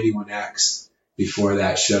on 91X before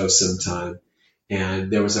that show sometime.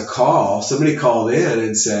 And there was a call. Somebody called in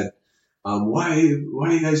and said, why are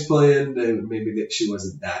you guys playing? And maybe that she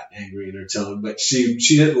wasn't that angry in her tone, but she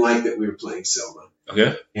didn't like that we were playing Soma.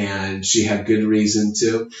 Okay. And she had good reason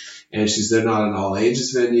to. And she said, they're not an all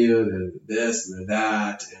ages venue. They're this and they're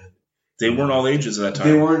that. And they weren't all ages at that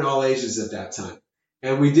time. They weren't all ages at that time.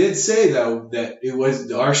 And we did say, though, that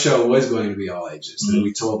our show was going to be all ages. Mm-hmm. And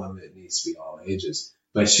we told them it needs to be all ages.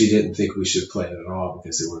 But she didn't think we should play it at all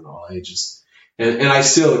because they weren't all ages. And I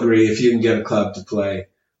still agree, if you can get a club to play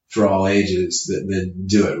for all ages, then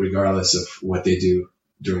do it, regardless of what they do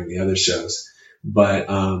during the other shows. But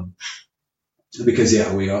because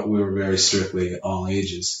we were very strictly all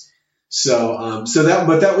ages. So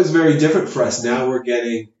that was very different for us. Now we're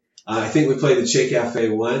getting. I think we played the Che Cafe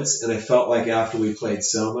once, and I felt like after we played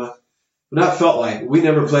Soma, not felt like we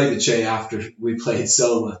never played the Che after we played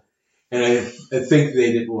Soma, and I think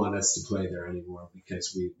they didn't want us to play there anymore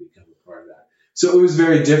because we'd become a part of that. So it was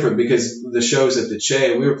very different because the shows at the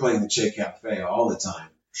Che, we were playing the Che Cafe all the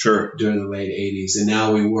time. Sure. During the late 80s, and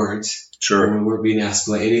now we weren't. Sure. We weren't being asked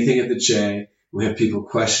to play anything at the Che. We had people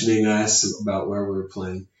questioning us about where we were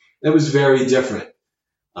playing. It was very different.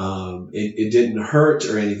 It didn't hurt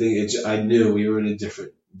or anything. I knew we were in a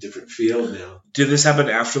different field now. Did this happen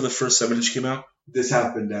after the first 7-inch came out? This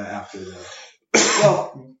happened after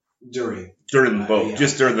well, during both, yeah.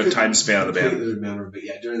 Just during the time span of the band. Completely remember, but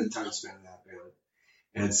yeah, during the time span of that band.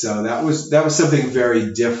 And so that was something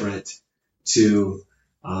very different to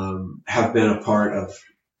have been a part of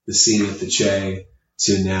the scene at the Che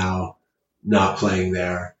to now not playing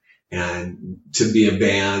there, and to be a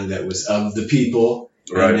band that was of the people.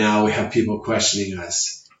 Right. And now we have people questioning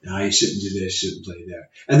us. No, you shouldn't do this, shouldn't play there.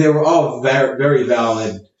 And they were all very, very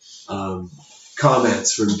valid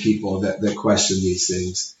comments from people that questioned these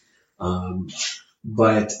things.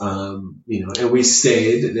 But and we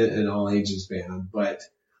stayed an all ages band, but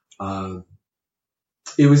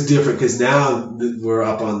it was different because now we're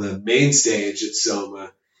up on the main stage at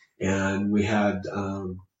Soma, and we had,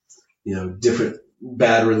 different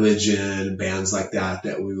Bad Religion, bands like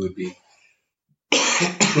that we would be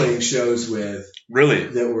playing shows with. Really?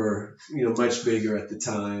 That were, much bigger at the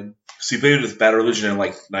time. So you played with Bad Religion in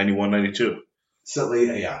like 91, 92?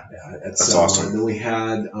 Something, yeah. That's awesome. And then we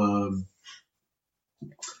had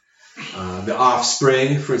The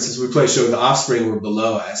Offspring, for instance. We played a show with The Offspring were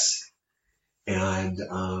below us. And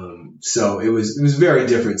so it was a very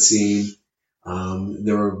different scene.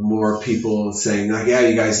 There were more people saying, like, yeah,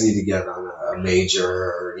 you guys need to get on a major,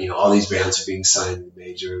 or, all these bands are being signed to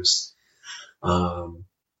majors. Daryl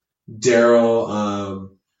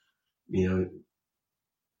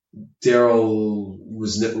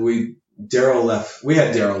left. We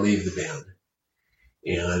had Daryl leave the band,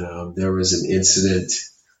 and there was an incident,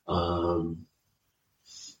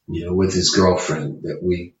 with his girlfriend that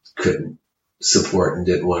we couldn't support and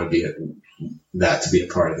didn't want to be to be a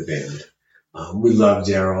part of the band. We love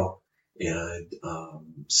Daryl, and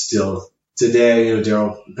still today,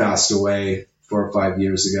 Daryl passed away 4 or 5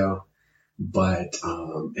 years ago. But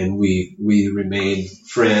and we remained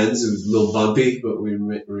friends. It was a little bumpy, but we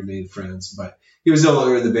remained friends. But he was no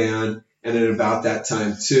longer in the band, and at about that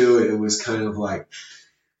time too, it was kind of like,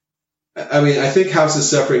 I think House of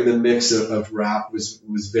Suffering, the mix of rap was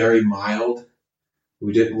very mild.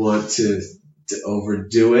 We didn't want to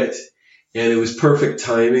overdo it, and it was perfect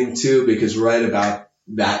timing too, because right about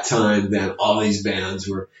that time, then all these bands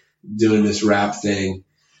were doing this rap thing.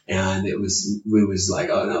 And we was like,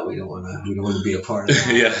 oh no, we don't want to be a part of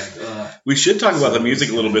that. Yeah. Like, we should talk about the music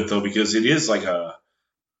a little bit though, because it is like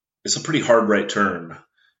it's a pretty hard right turn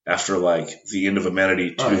after like the end of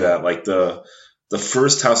Amenity to that. Like the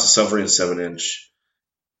first House of Suffering 7-inch,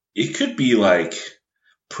 it could be like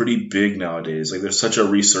pretty big nowadays. Like there's such a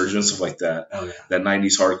resurgence of like that, that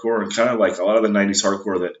 90s hardcore, and kind of like a lot of the 90s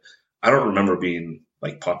hardcore that I don't remember being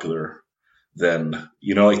like popular then,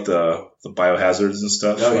 like the Biohazards and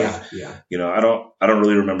stuff. Yeah. I don't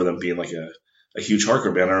really remember them being like a huge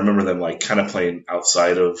hardcore band. I remember them like kind of playing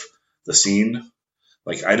outside of the scene.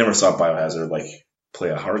 Like I never saw Biohazard like play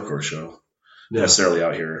a hardcore show necessarily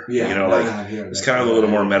out here. Yeah, it's kind of a little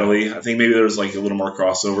more metally. I think maybe there was like a little more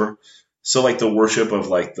crossover. So like the worship of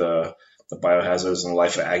like the Biohazards and the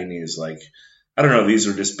Life of Agony is like, I don't know. These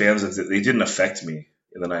are just bands that they didn't affect me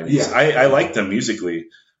in the 90s. Yeah. I liked them musically,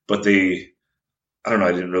 but I don't know,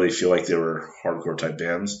 I didn't really feel like they were hardcore type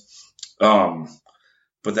bands.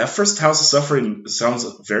 But that first House of Suffering sounds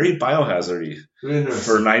very Biohazard-y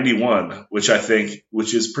for 91, which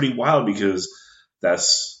is pretty wild because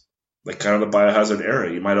that's like kind of the Biohazard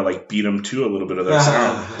era. You might have like beat them to a little bit of that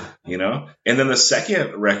sound, And then the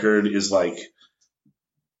second record is like,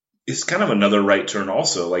 it's kind of another right turn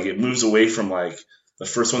also. Like it moves away from like, the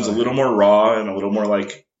first one's a little more raw and a little more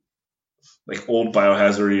like old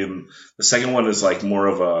Biohazard, and the second one is like more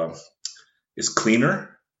of is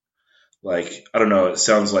cleaner. Like, I don't know, it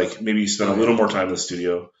sounds like maybe you spent a little more time in the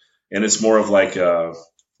studio, and it's more of like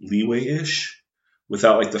leeway-ish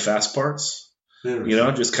without like the fast parts,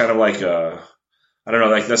 just kind of like I don't know,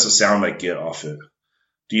 like that's the sound I get off it.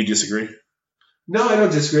 Do you disagree? No, I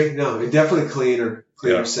don't disagree. No, it definitely cleaner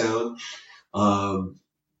sound.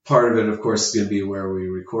 Part of it, of course, is going to be where we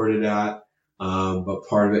recorded at. But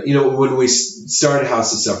part of it, when we started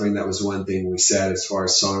House of Suffering, that was one thing we said as far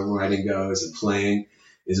as songwriting goes and playing,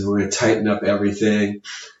 is we're going to tighten up everything.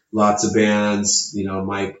 Lots of bands,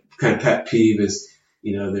 my kind of pet peeve is,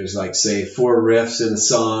 there's like, say, 4 riffs in a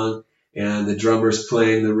song, and the drummer's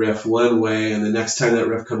playing the riff one way, and the next time that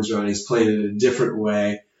riff comes around, he's playing it a different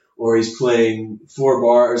way, or he's playing 4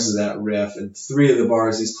 bars of that riff, and 3 of the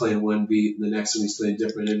bars he's playing one beat, and the next one he's playing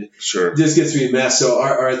different, and Sure. This gets to be a mess. So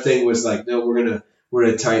our thing was like, no, we're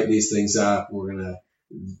gonna tighten these things up.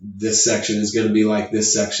 This section is gonna be like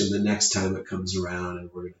this section the next time it comes around, and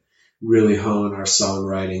we're gonna really hone our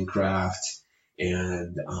songwriting craft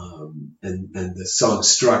and the song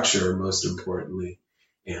structure, most importantly.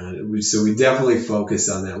 And we definitely focused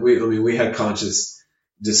on that. We had conscious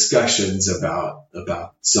discussions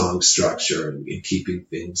about song structure and keeping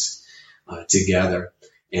things together.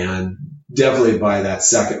 And definitely by that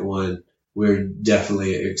second one, we're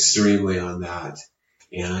definitely extremely on that.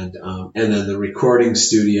 And then the recording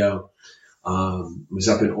studio was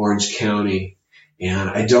up in Orange County, and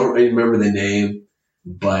I don't remember the name,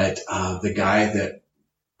 but the guy that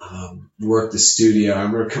worked the studio, I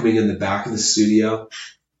remember coming in the back of the studio,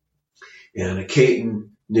 and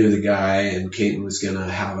Caton knew the guy, and Caton was going to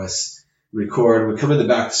have us record. We come in the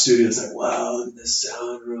back of the studio, it's like, wow, look at this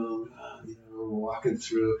sound room. We're walking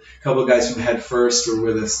through. A couple of guys from Head First were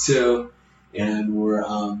with us too, and we're,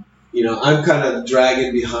 I'm kind of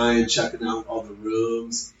dragging behind, checking out all the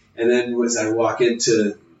rooms, and then as I walk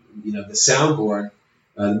into, the soundboard,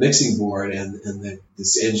 the mixing board, and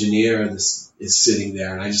this engineer is sitting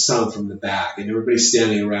there, and I just saw him from the back, and everybody's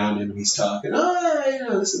standing around him, and he's talking,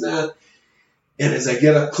 this and that. And as I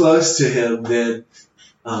get up close to him, then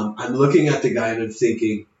I'm looking at the guy, and I'm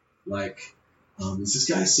thinking, like, is this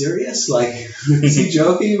guy serious? Like, is he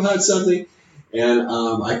joking about something? And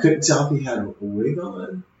I couldn't tell if he had a wig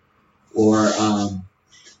on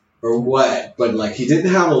or what, but like he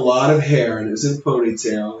didn't have a lot of hair, and it was in a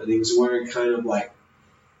ponytail, and he was wearing kind of like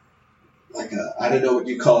a, I don't know what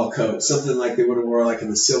you call a coat, something like they would have wore like in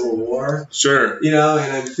the Civil War. Sure. And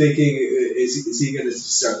I'm thinking, is he going to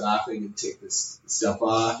just start laughing and take this stuff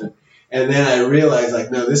off? And then I realized,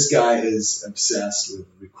 like, no, this guy is obsessed with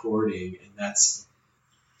recording, and that's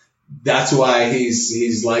why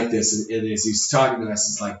he's like this. And as he's talking to us,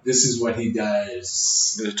 it's like, this is what he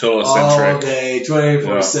does. He's a total eccentric. All day,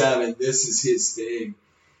 24/7. This is his thing.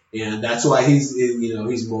 And that's why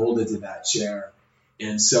he's molded to that chair.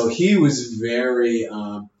 And so he was very,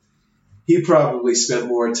 he probably spent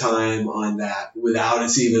more time on that without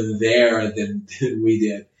us even there than we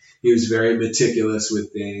did. He was very meticulous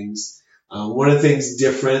with things. One of the things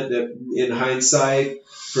different that in hindsight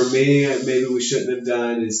for me, maybe we shouldn't have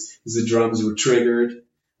done is the drums were triggered,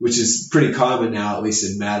 which is pretty common now, at least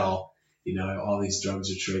in metal. All these drums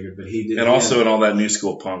are triggered, but he didn't. And also in all that new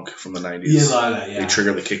school punk from the 90s. Yeah, a lot of that, yeah. They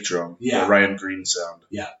trigger the kick drum. Yeah. The Ryan Green sound.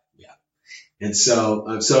 Yeah. And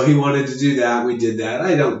so he wanted to do that. We did that.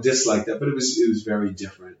 I don't dislike that, but it was very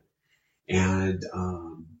different. And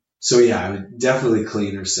definitely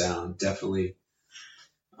cleaner sound, definitely.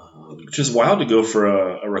 Which is wild to go for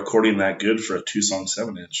a recording that good for a 2-song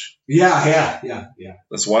 7-inch. Yeah.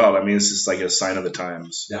 That's wild. I mean, it's just like a sign of the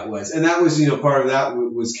times. That was part of that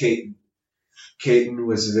was Caton. Caton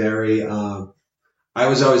was very. I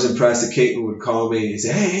was always impressed that Caton would call me and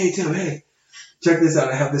say, "Hey, Tim, hey. Check this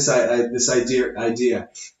out. I have this idea,"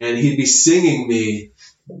 and he'd be singing me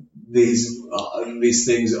these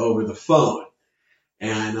things over the phone,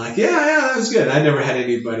 and like, yeah, that was good. I never had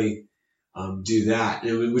anybody do that.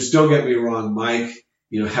 Which, don't get me wrong, Mike,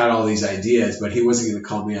 had all these ideas, but he wasn't going to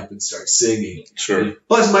call me up and start singing. Sure.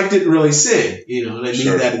 Plus, Mike didn't really sing, and I mean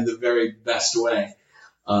Sure. that in the very best way.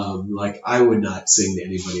 Like, I would not sing to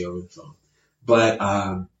anybody over the phone,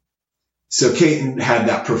 but. So Caton had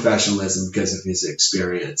that professionalism because of his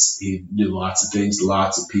experience. He knew lots of things,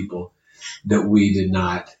 lots of people that we did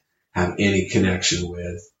not have any connection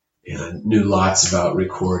with, and knew lots about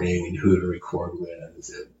recording and who to record with.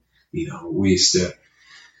 And, we used to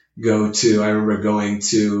I remember going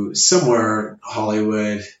to somewhere,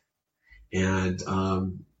 Hollywood, and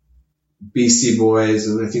Beastie Boys,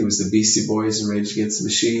 and I think it was the Beastie Boys and Rage Against the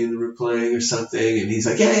Machine were playing or something, and he's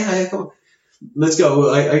like, yeah, come on. Let's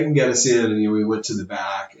go. I can get us in. And we went to the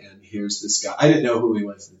back, and here's this guy. I didn't know who he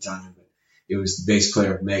was at the time, but it was the bass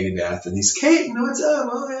player of Megadeth. And he's, Caton, what's up?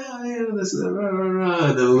 Oh, yeah, this and that.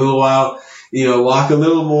 And then a little while, walk a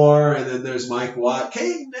little more, and then there's Mike Watt.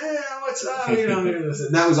 Caton, what's up?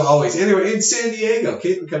 And that was always, anyway, in San Diego.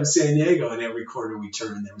 Caton comes to San Diego, and every corner we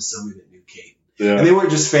turned, there was somebody that knew Caton. Yeah. And they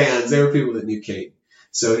weren't just fans. They were people that knew Caton.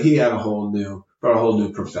 So he had brought a whole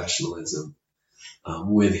new professionalism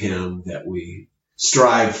with him that we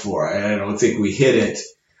strive for. I don't think we hit it.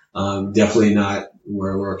 Definitely not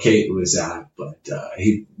where Kate was at, but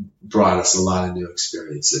he brought us a lot of new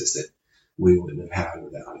experiences that we wouldn't have had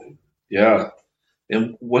without him. Yeah.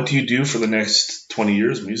 And what do you do for the next 20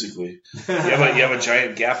 years musically? You have a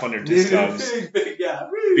giant gap on your Discogs. Big gap.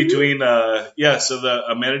 Between, so the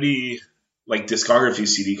Amenity, like, discography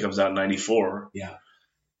CD comes out in 94. Yeah.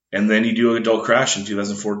 And then you do Adult Crash in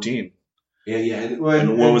 2014. And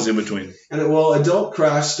what was in between? Adult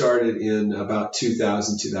Crash started in about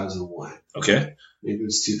 2000, 2001. Okay. Maybe it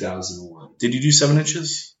was 2001. Did you do 7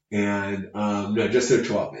 inches? And, no, just their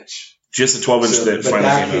 12 inch. Just the 12 inch that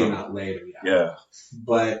finally came out later. Yeah.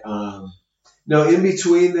 But, no, in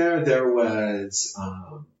between there was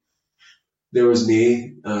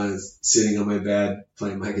me, sitting on my bed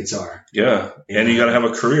playing my guitar. Yeah. And you got to have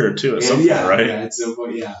a career too at some point, right? Yeah, at some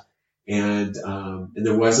point, yeah. And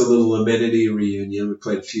there was a little Amenity reunion. We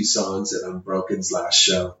played a few songs at Unbroken's last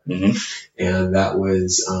show. Mm-hmm. And that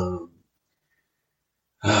was,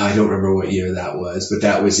 I don't remember what year that was, but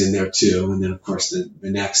that was in there too. And then, of course, the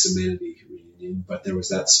next Amenity reunion, but there was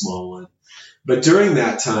that small one. But during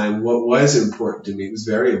that time, what was important to me, it was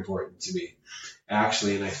very important to me,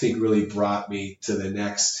 actually, and I think really brought me to the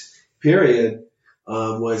next period,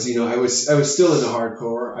 was, I was still into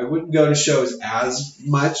hardcore. I wouldn't go to shows as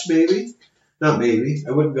much, I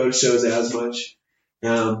wouldn't go to shows as much,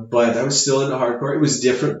 but I was still into hardcore. It was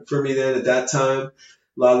different for me then at that time.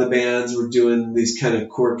 A lot of the bands were doing these kind of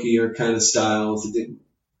quirkier kind of styles that didn't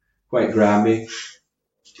quite grab me.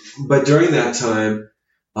 But during that time,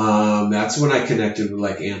 that's when I connected with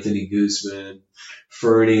like Anthony Guzman,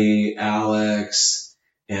 Fernie, Alex,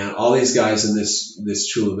 and all these guys in this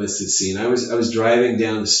Chula Vista scene. I was driving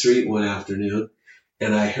down the street one afternoon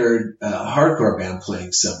and I heard a hardcore band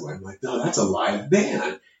playing somewhere. I'm like, no, that's a live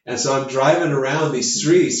band. And so I'm driving around these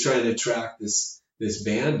streets trying to track this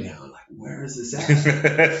band down. Like, where is this at?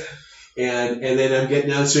 And then I'm getting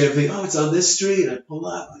down the street. I'm thinking, oh, it's on this street. And I pull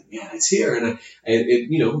up, like, yeah, it's here. And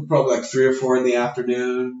it probably like 3 or 4 in the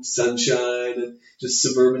afternoon, sunshine, and just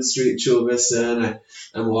suburban street in Chula Vista. And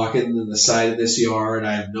I'm walking to the side of this yard.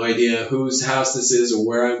 I have no idea whose house this is or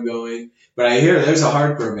where I'm going. But I hear there's a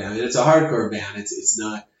hardcore band. And it's a hardcore band. It's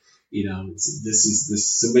not,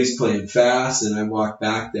 somebody's playing fast. And I walk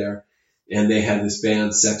back there and they had this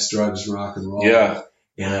band, Sex, Drugs, Rock and Roll. Yeah.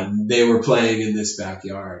 And they were playing in this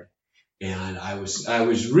backyard. And I was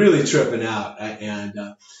really tripping out.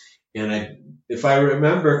 If I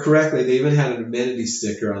remember correctly, they even had an Amenity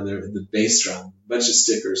sticker on there, the bass drum, a bunch of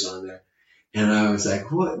stickers on there. And I was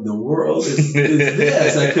like, what in the world is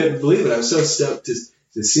this? I couldn't believe it. I was so stoked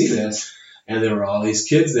to see this. And there were all these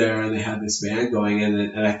kids there and they had this band going in.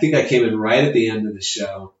 And I think I came in right at the end of the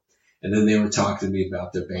show. And then they were talking to me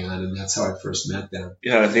about their band. And that's how I first met them.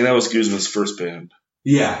 Yeah, I think that was Guzman's first band.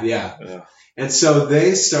 Yeah. And so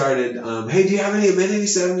they started, hey, do you have any Amenity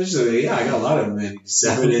 7 inches? So, yeah, I got a lot of Amenity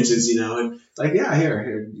 7 inches, and like, yeah,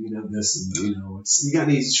 here, this, and, you got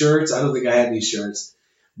any shirts? I don't think I had any shirts,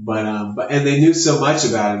 but and they knew so much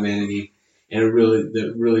about Amenity, and it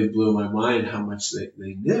really blew my mind how much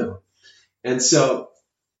they knew. And so,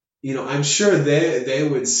 I'm sure they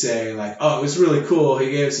would say like, oh, it was really cool.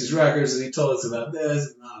 He gave us his records and he told us about this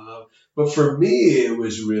and blah, blah, blah. But for me, it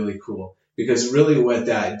was really cool. Because really what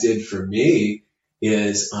that did for me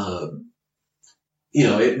is,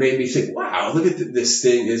 it made me think, wow, look at this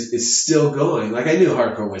thing is still going. Like I knew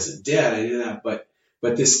hardcore wasn't dead. I knew that, but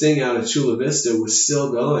this thing out of Chula Vista was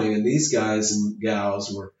still going. And these guys and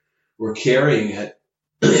gals were carrying it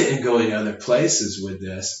and going other places with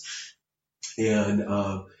this. And,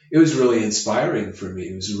 it was really inspiring for me.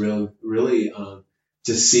 It was really,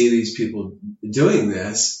 to see these people doing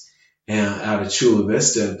this. And out of Chula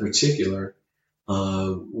Vista in particular,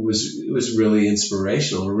 was really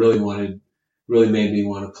inspirational. It really made me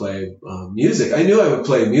want to play music. I knew I would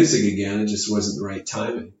play music again. It just wasn't the right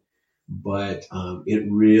timing. But it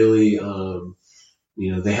really,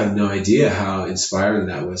 they have no idea how inspiring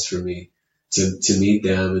that was for me to meet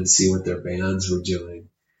them and see what their bands were doing.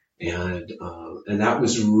 And that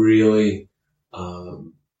was really, I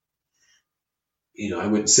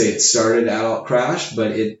wouldn't say it started Adult Crash,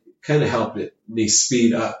 but it kind of helped me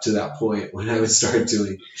speed up to that point when I would start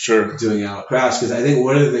doing Adult Crash. Because I think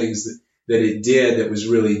one of the things that it did that was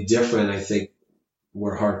really different, I think,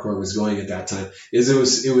 where hardcore was going at that time, is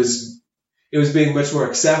it was being much more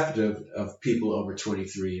accepting of people over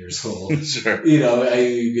 23 years old. Sure.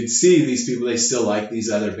 You could see these people, they still like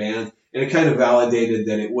these other bands. And it kind of validated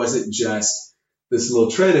that it wasn't just this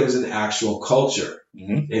little trend, it was an actual culture.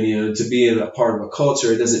 Mm-hmm. And, to be in a part of a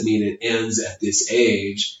culture, it doesn't mean it ends at this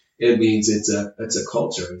age. it means it's a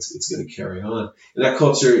culture. It's going to carry on. And that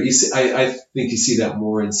culture, you see, I think you see that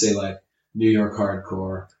more in, say, like New York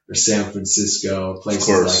hardcore or San Francisco, places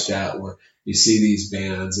like that, where you see these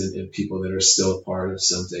bands and people that are still part of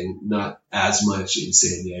something, not as much in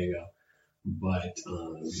San Diego. But I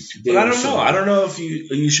don't know. I don't know if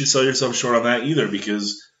you should sell yourself short on that either,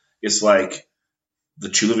 because it's like the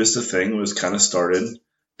Chula Vista thing was kind of started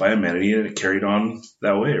by Amenity and it carried on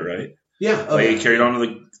that way, right? Yeah. It carried on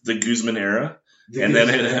to the Guzman era. And then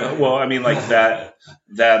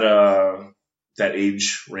that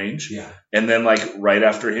age range. Yeah. And then like right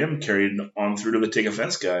after him carried on through to the Take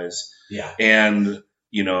Offense guys. Yeah. And,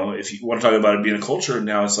 if you want to talk about it being a culture,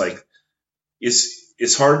 now it's like,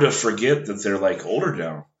 it's hard to forget that they're like older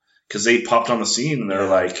now, because they popped on the scene and they're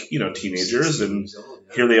like, teenagers, and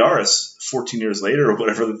here they are as 14 years later or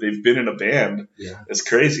whatever, that they've been in a band. Yeah. It's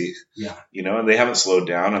crazy. Yeah. And they haven't slowed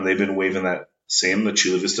down, and they've been waving the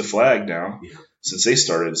Chula Vista flag now since they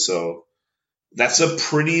started. So that's a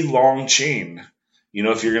pretty long chain.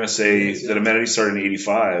 If you're going to say that Amenity started in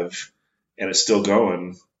 85 and it's still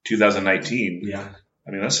going 2019. Yeah.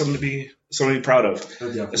 I mean, that's something to be proud of,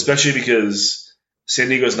 especially because San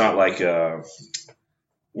Diego's not like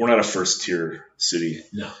we're not a first tier city.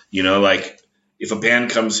 No. Like if a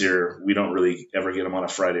band comes here, we don't really ever get them on a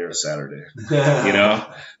Friday or a Saturday.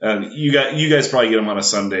 You guys probably get them on a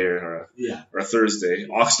Sunday or a Thursday.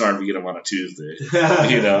 Oxnard, we get them on a Tuesday.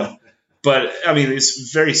 But I mean,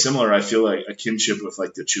 it's very similar. I feel like a kinship with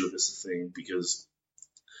like the Chula Vista thing, because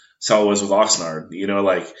that's how it was with Oxnard.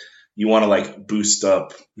 Like you want to like boost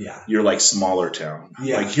up your like smaller town.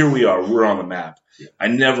 Like here we are, we're on the map. I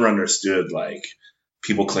never understood like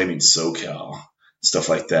people claiming SoCal, stuff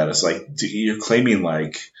like that. It's like, dude, you're claiming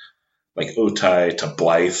like Otay to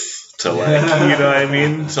Blythe to like, you know what I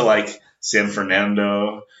mean? To like San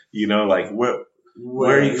Fernando, like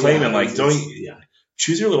where are you claiming? Like, don't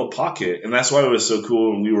choose your little pocket. And that's why it was so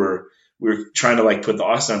cool when we were trying to like put the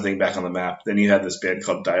Oxnard thing back on the map. Then you had this band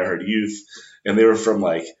called Die Hard Youth, and they were from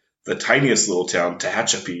like the tiniest little town,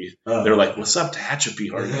 Tehachapi. They're like, "What's up,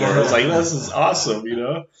 Tehachapi hardcore?" I was like, "This is awesome,"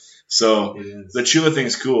 So the Chula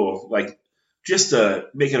thing's cool. Like, just to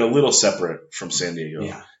make it a little separate from San Diego.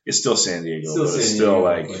 Yeah. It's still San Diego, but it's Diego, still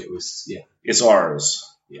like it's ours,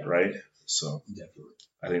 Yeah. right? So Definitely.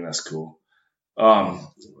 I think that's cool. And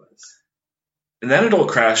that Adult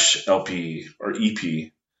Crash LP or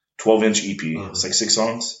EP, 12-inch EP, it's like 6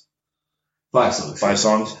 songs? 5 songs. 5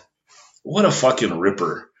 songs? What a fucking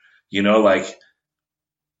ripper. Like,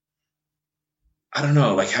 I don't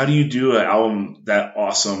know, like, how do you do an album that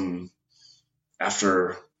awesome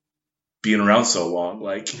after being around so long?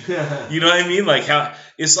 Like, you know what I mean? Like, how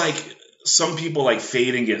it's like some people like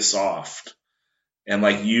fade and get soft, and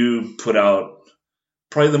like you put out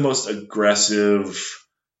probably the most aggressive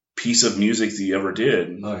piece of music that you ever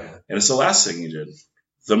did. Oh yeah. And it's the last thing you did.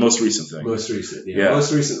 The most recent thing. Most recent. Yeah.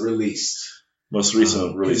 Most recent release. Most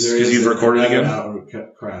recent release. Because you've recorded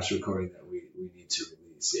again? Crash recording that we need to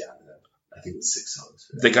release. Yeah. I think it's 6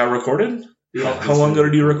 songs. That got recorded? Yeah. How long ago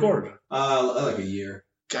did you record? Like a year.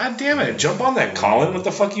 God damn it. Jump on that, Colin. What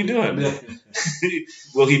the fuck you doing?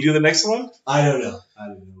 Will he do the next one? I don't know.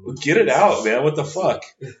 Get it out, man. What the fuck?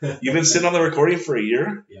 You've been sitting on the recording for a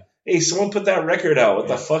year? Yeah. Hey, someone put that record out. What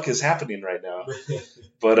the fuck is happening right now?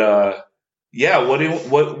 But, yeah,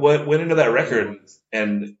 what went into that record?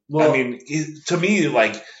 And, I mean, to me,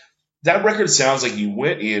 like, that record sounds like you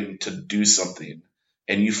went in to do something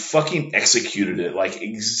and you fucking executed it, like,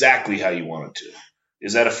 exactly how you wanted to.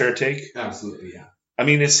 Is that a fair take? Absolutely, yeah. I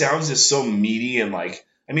mean, it sounds just so meaty and, like,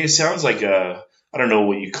 it sounds like I don't know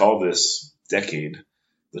what you call this decade.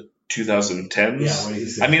 The 2010s? Yeah, what do you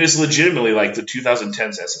say? I mean, it's legitimately like the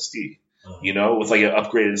 2010s SSD, with like an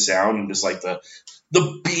upgraded sound and just like the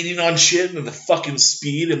beating on shit and the fucking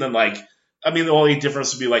speed. And then like, I mean, the only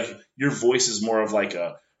difference would be like your voice is more of like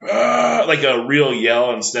a real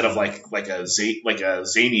yell instead of like a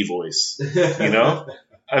zany voice,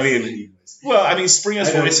 I mean, Springa's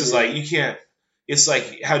voice is like, you can't, it's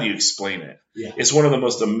like, how do you explain it? Yeah. It's one of the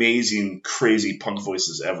most amazing, crazy punk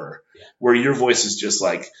voices ever, where your voice is just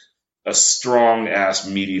like a strong ass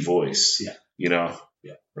meaty voice, Yeah.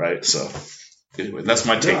 Right. So anyway, that's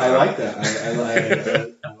my take. No, I like that.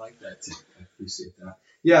 I like that too. I appreciate that.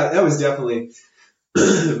 Yeah, that was definitely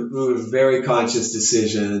a very conscious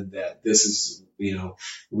decision that this is, we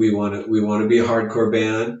want to be a hardcore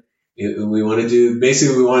band. We want to do the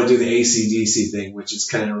AC/DC thing, which is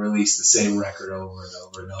kind of release the same record over and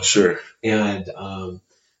over and over. Sure. And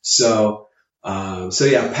so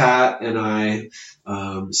yeah, Pat and I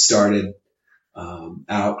started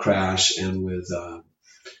Out Crash, and with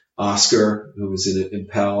Oscar, who was in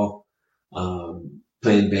Impel,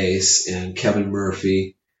 playing bass, and Kevin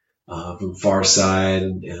Murphy from Farside,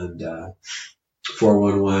 and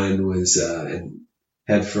 411 was and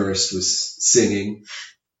Headfirst was singing,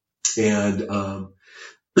 and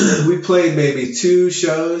we played maybe 2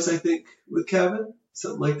 shows, I think, with Kevin,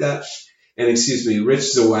 something like that. And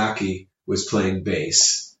Rich Zawacki was playing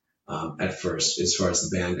bass at first, as far as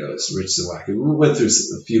the band goes. Rich Zawacki. We went through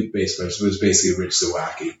a few bass players, but it was basically Rich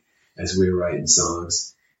Zawacki as we were writing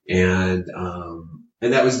songs, and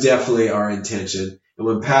that was definitely our intention. And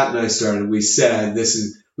when Pat and I started, we said,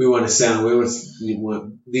 we want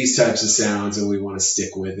these types of sounds, and we want to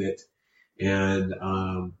stick with it. And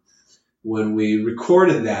when we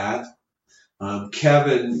recorded that,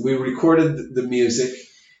 we recorded the music,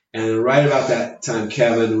 and right about that time,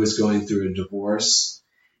 Kevin was going through a divorce,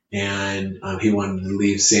 and he wanted to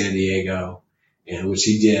leave San Diego, and which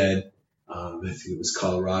he did. I think it was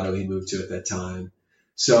Colorado he moved to at that time.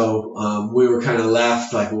 So we were kind of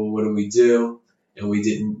left like, well, what do we do? And we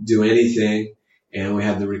didn't do anything. And we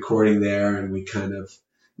had the recording there, and we kind of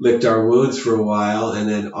licked our wounds for a while. And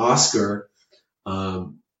then Oscar, I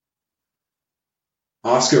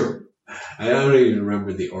don't even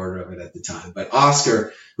remember the order of it at the time, but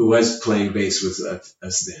Oscar, who was playing bass with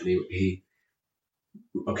us then,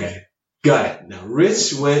 okay, got it. Now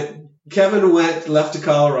Kevin left to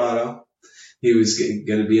Colorado. He was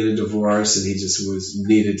going to be in a divorce, and he just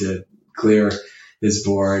needed to clear his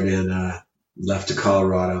board, and left to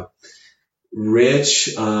Colorado.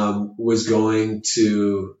 Rich was going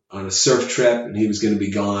on a surf trip, and he was going to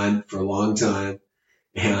be gone for a long time.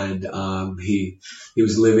 And he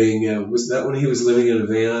was living. Was that when he was living in a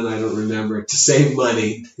van? I don't remember, to save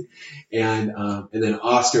money. And then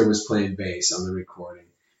Oscar was playing bass on the recording.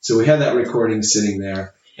 So we had that recording sitting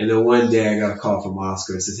there. And then one day I got a call from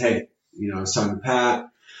Oscar and said, "Hey, I was talking to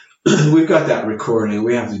Pat. We've got that recording.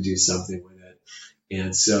 We have to do something with it.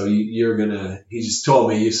 And so he just told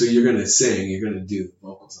me, so you're going to sing, you're going to do the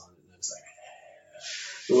vocals on it." And I was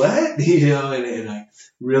like, what? And I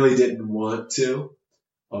really didn't want to.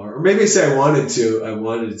 Or maybe I say I wanted to,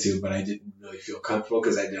 but I didn't really feel comfortable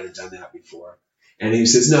because I'd never done that before. And he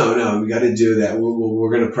says, no, we got to do that.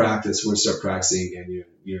 We're going to practice. We're going to start practicing again.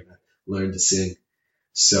 You're going to learn to sing.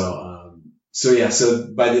 So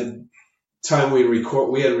by the time we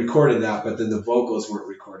had recorded that, but then the vocals weren't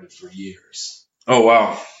recorded for years. Oh,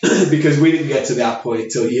 wow. Because we didn't get to that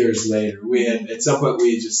point till years later. At some point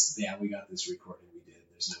we got this recording. We did.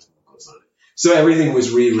 There's no vocals on it. So everything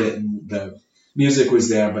was rewritten. The music was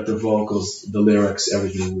there, but the vocals, the lyrics,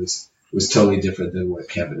 everything was totally different than what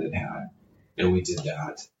Kevin had. And we did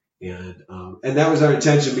that. And that was our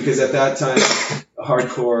intention, because at that time,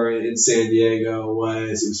 hardcore in San Diego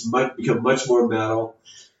become much more metal,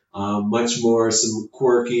 much more some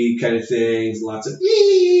quirky kind of things, lots of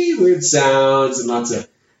weird sounds, and lots of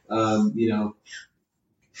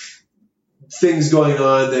things going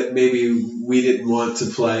on that maybe we didn't want to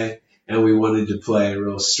play, and we wanted to play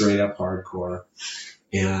real straight up hardcore,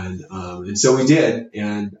 and so we did,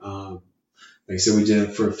 and like I said, we did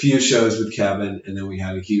it for a few shows with Kevin, and then we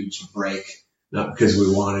had a huge break, not because we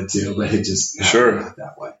wanted to, but it just happened out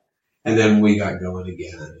that way. And then we got going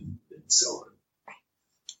again, and so on.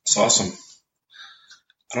 It's awesome.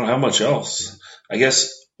 I don't have much else. I guess,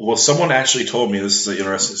 someone actually told me, this is an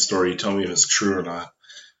interesting story, tell me if it's true or not.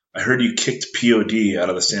 I heard you kicked POD out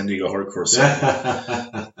of the San Diego hardcore scene.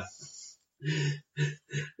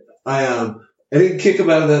 I didn't kick him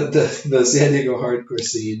out of the San Diego hardcore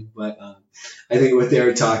scene, but I think what they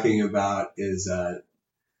were talking about is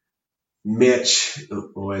Mitch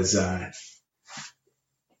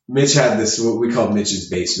had this, what we called Mitch's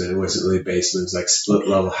basement. It wasn't really a basement. It was like split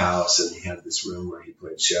level house, and he had this room where he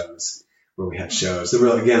played shows, where we had shows. There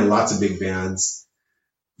were, again, lots of big bands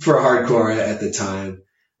for hardcore at the time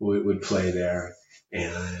would play there.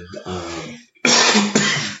 And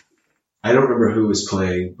I don't remember who was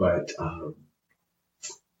playing, but I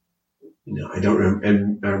don't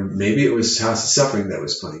remember. Or maybe it was House of Suffering that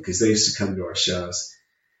was playing, because they used to come to our shows.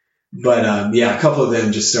 But a couple of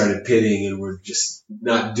them just started pitting, and were just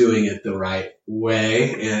not doing it the right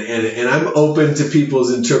way. And I'm open to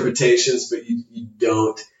people's interpretations, but you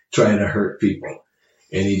don't try to hurt people,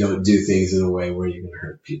 and you don't do things in a way where you're going to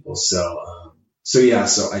hurt people. So I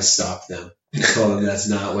stopped them. I told them that's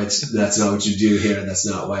not what you do here. That's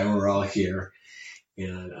not why we're all here.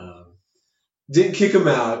 And didn't kick them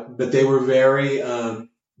out, but they were very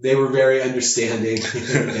understanding,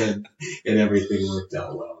 and everything worked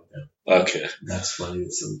out well. Okay. That's funny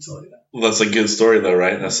that someone told you that. Well, that's a good story, though,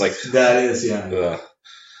 right? That's like... That is, yeah.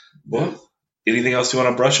 Well, anything else you want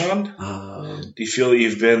to brush on? Do you feel that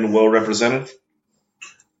you've been well represented?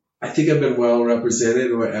 I think I've been well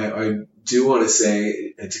represented. I do want to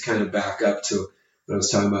say, and to kind of back up to when I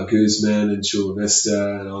was talking about Guzman and Chula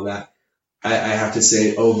Vista and all that, I have to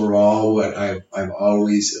say overall what I've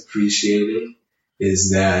always appreciated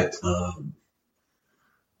is that,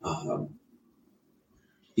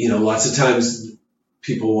 lots of times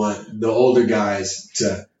people want the older guys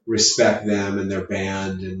to respect them and their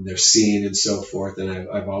band and their scene and so forth. And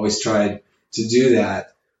I've always tried to do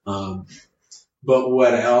that. But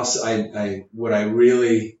what else what I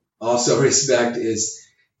really also respect is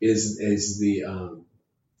the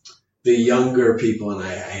younger people, and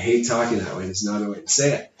I hate talking that way. There's not a way to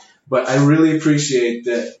say it, but I really appreciate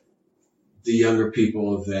that the younger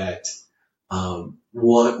people that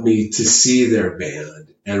want me to see their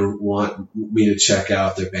band and want me to check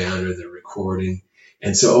out their band or their recording.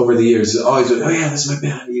 And so over the years, it's always been, oh yeah, this is my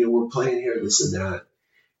band. We're playing here, this and that,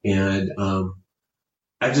 and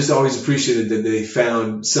I just always appreciated that they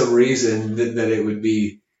found some reason that it would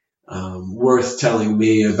be worth telling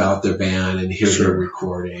me about their band and hear their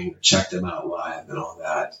recording, check them out live and all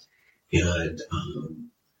that. And,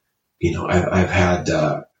 I've had,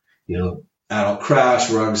 Adult Crash,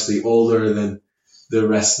 we're obviously older than the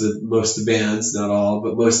rest of most of the bands, not all,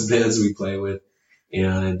 but most of the bands we play with.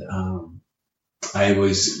 And I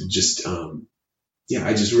always just,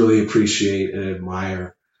 I just really appreciate and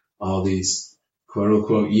admire all these quote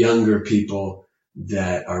unquote younger people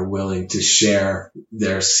that are willing to share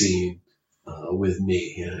their scene with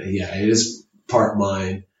me. It is part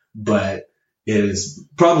mine, but it is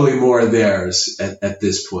probably more theirs at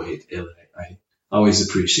this point, and I always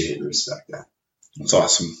appreciate and respect that. That's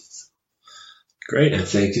awesome. Great. And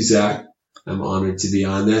thank you, Zach. I'm honored to be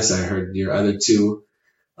on this. I heard your other two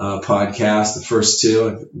podcasts, the first two.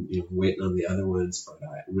 I'm waiting on the other ones, but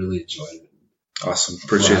I really enjoyed it. Awesome.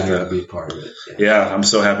 Appreciate that. To be a part of it. Yeah, I'm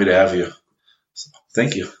so happy to have you. So,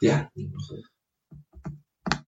 thank you. Yeah.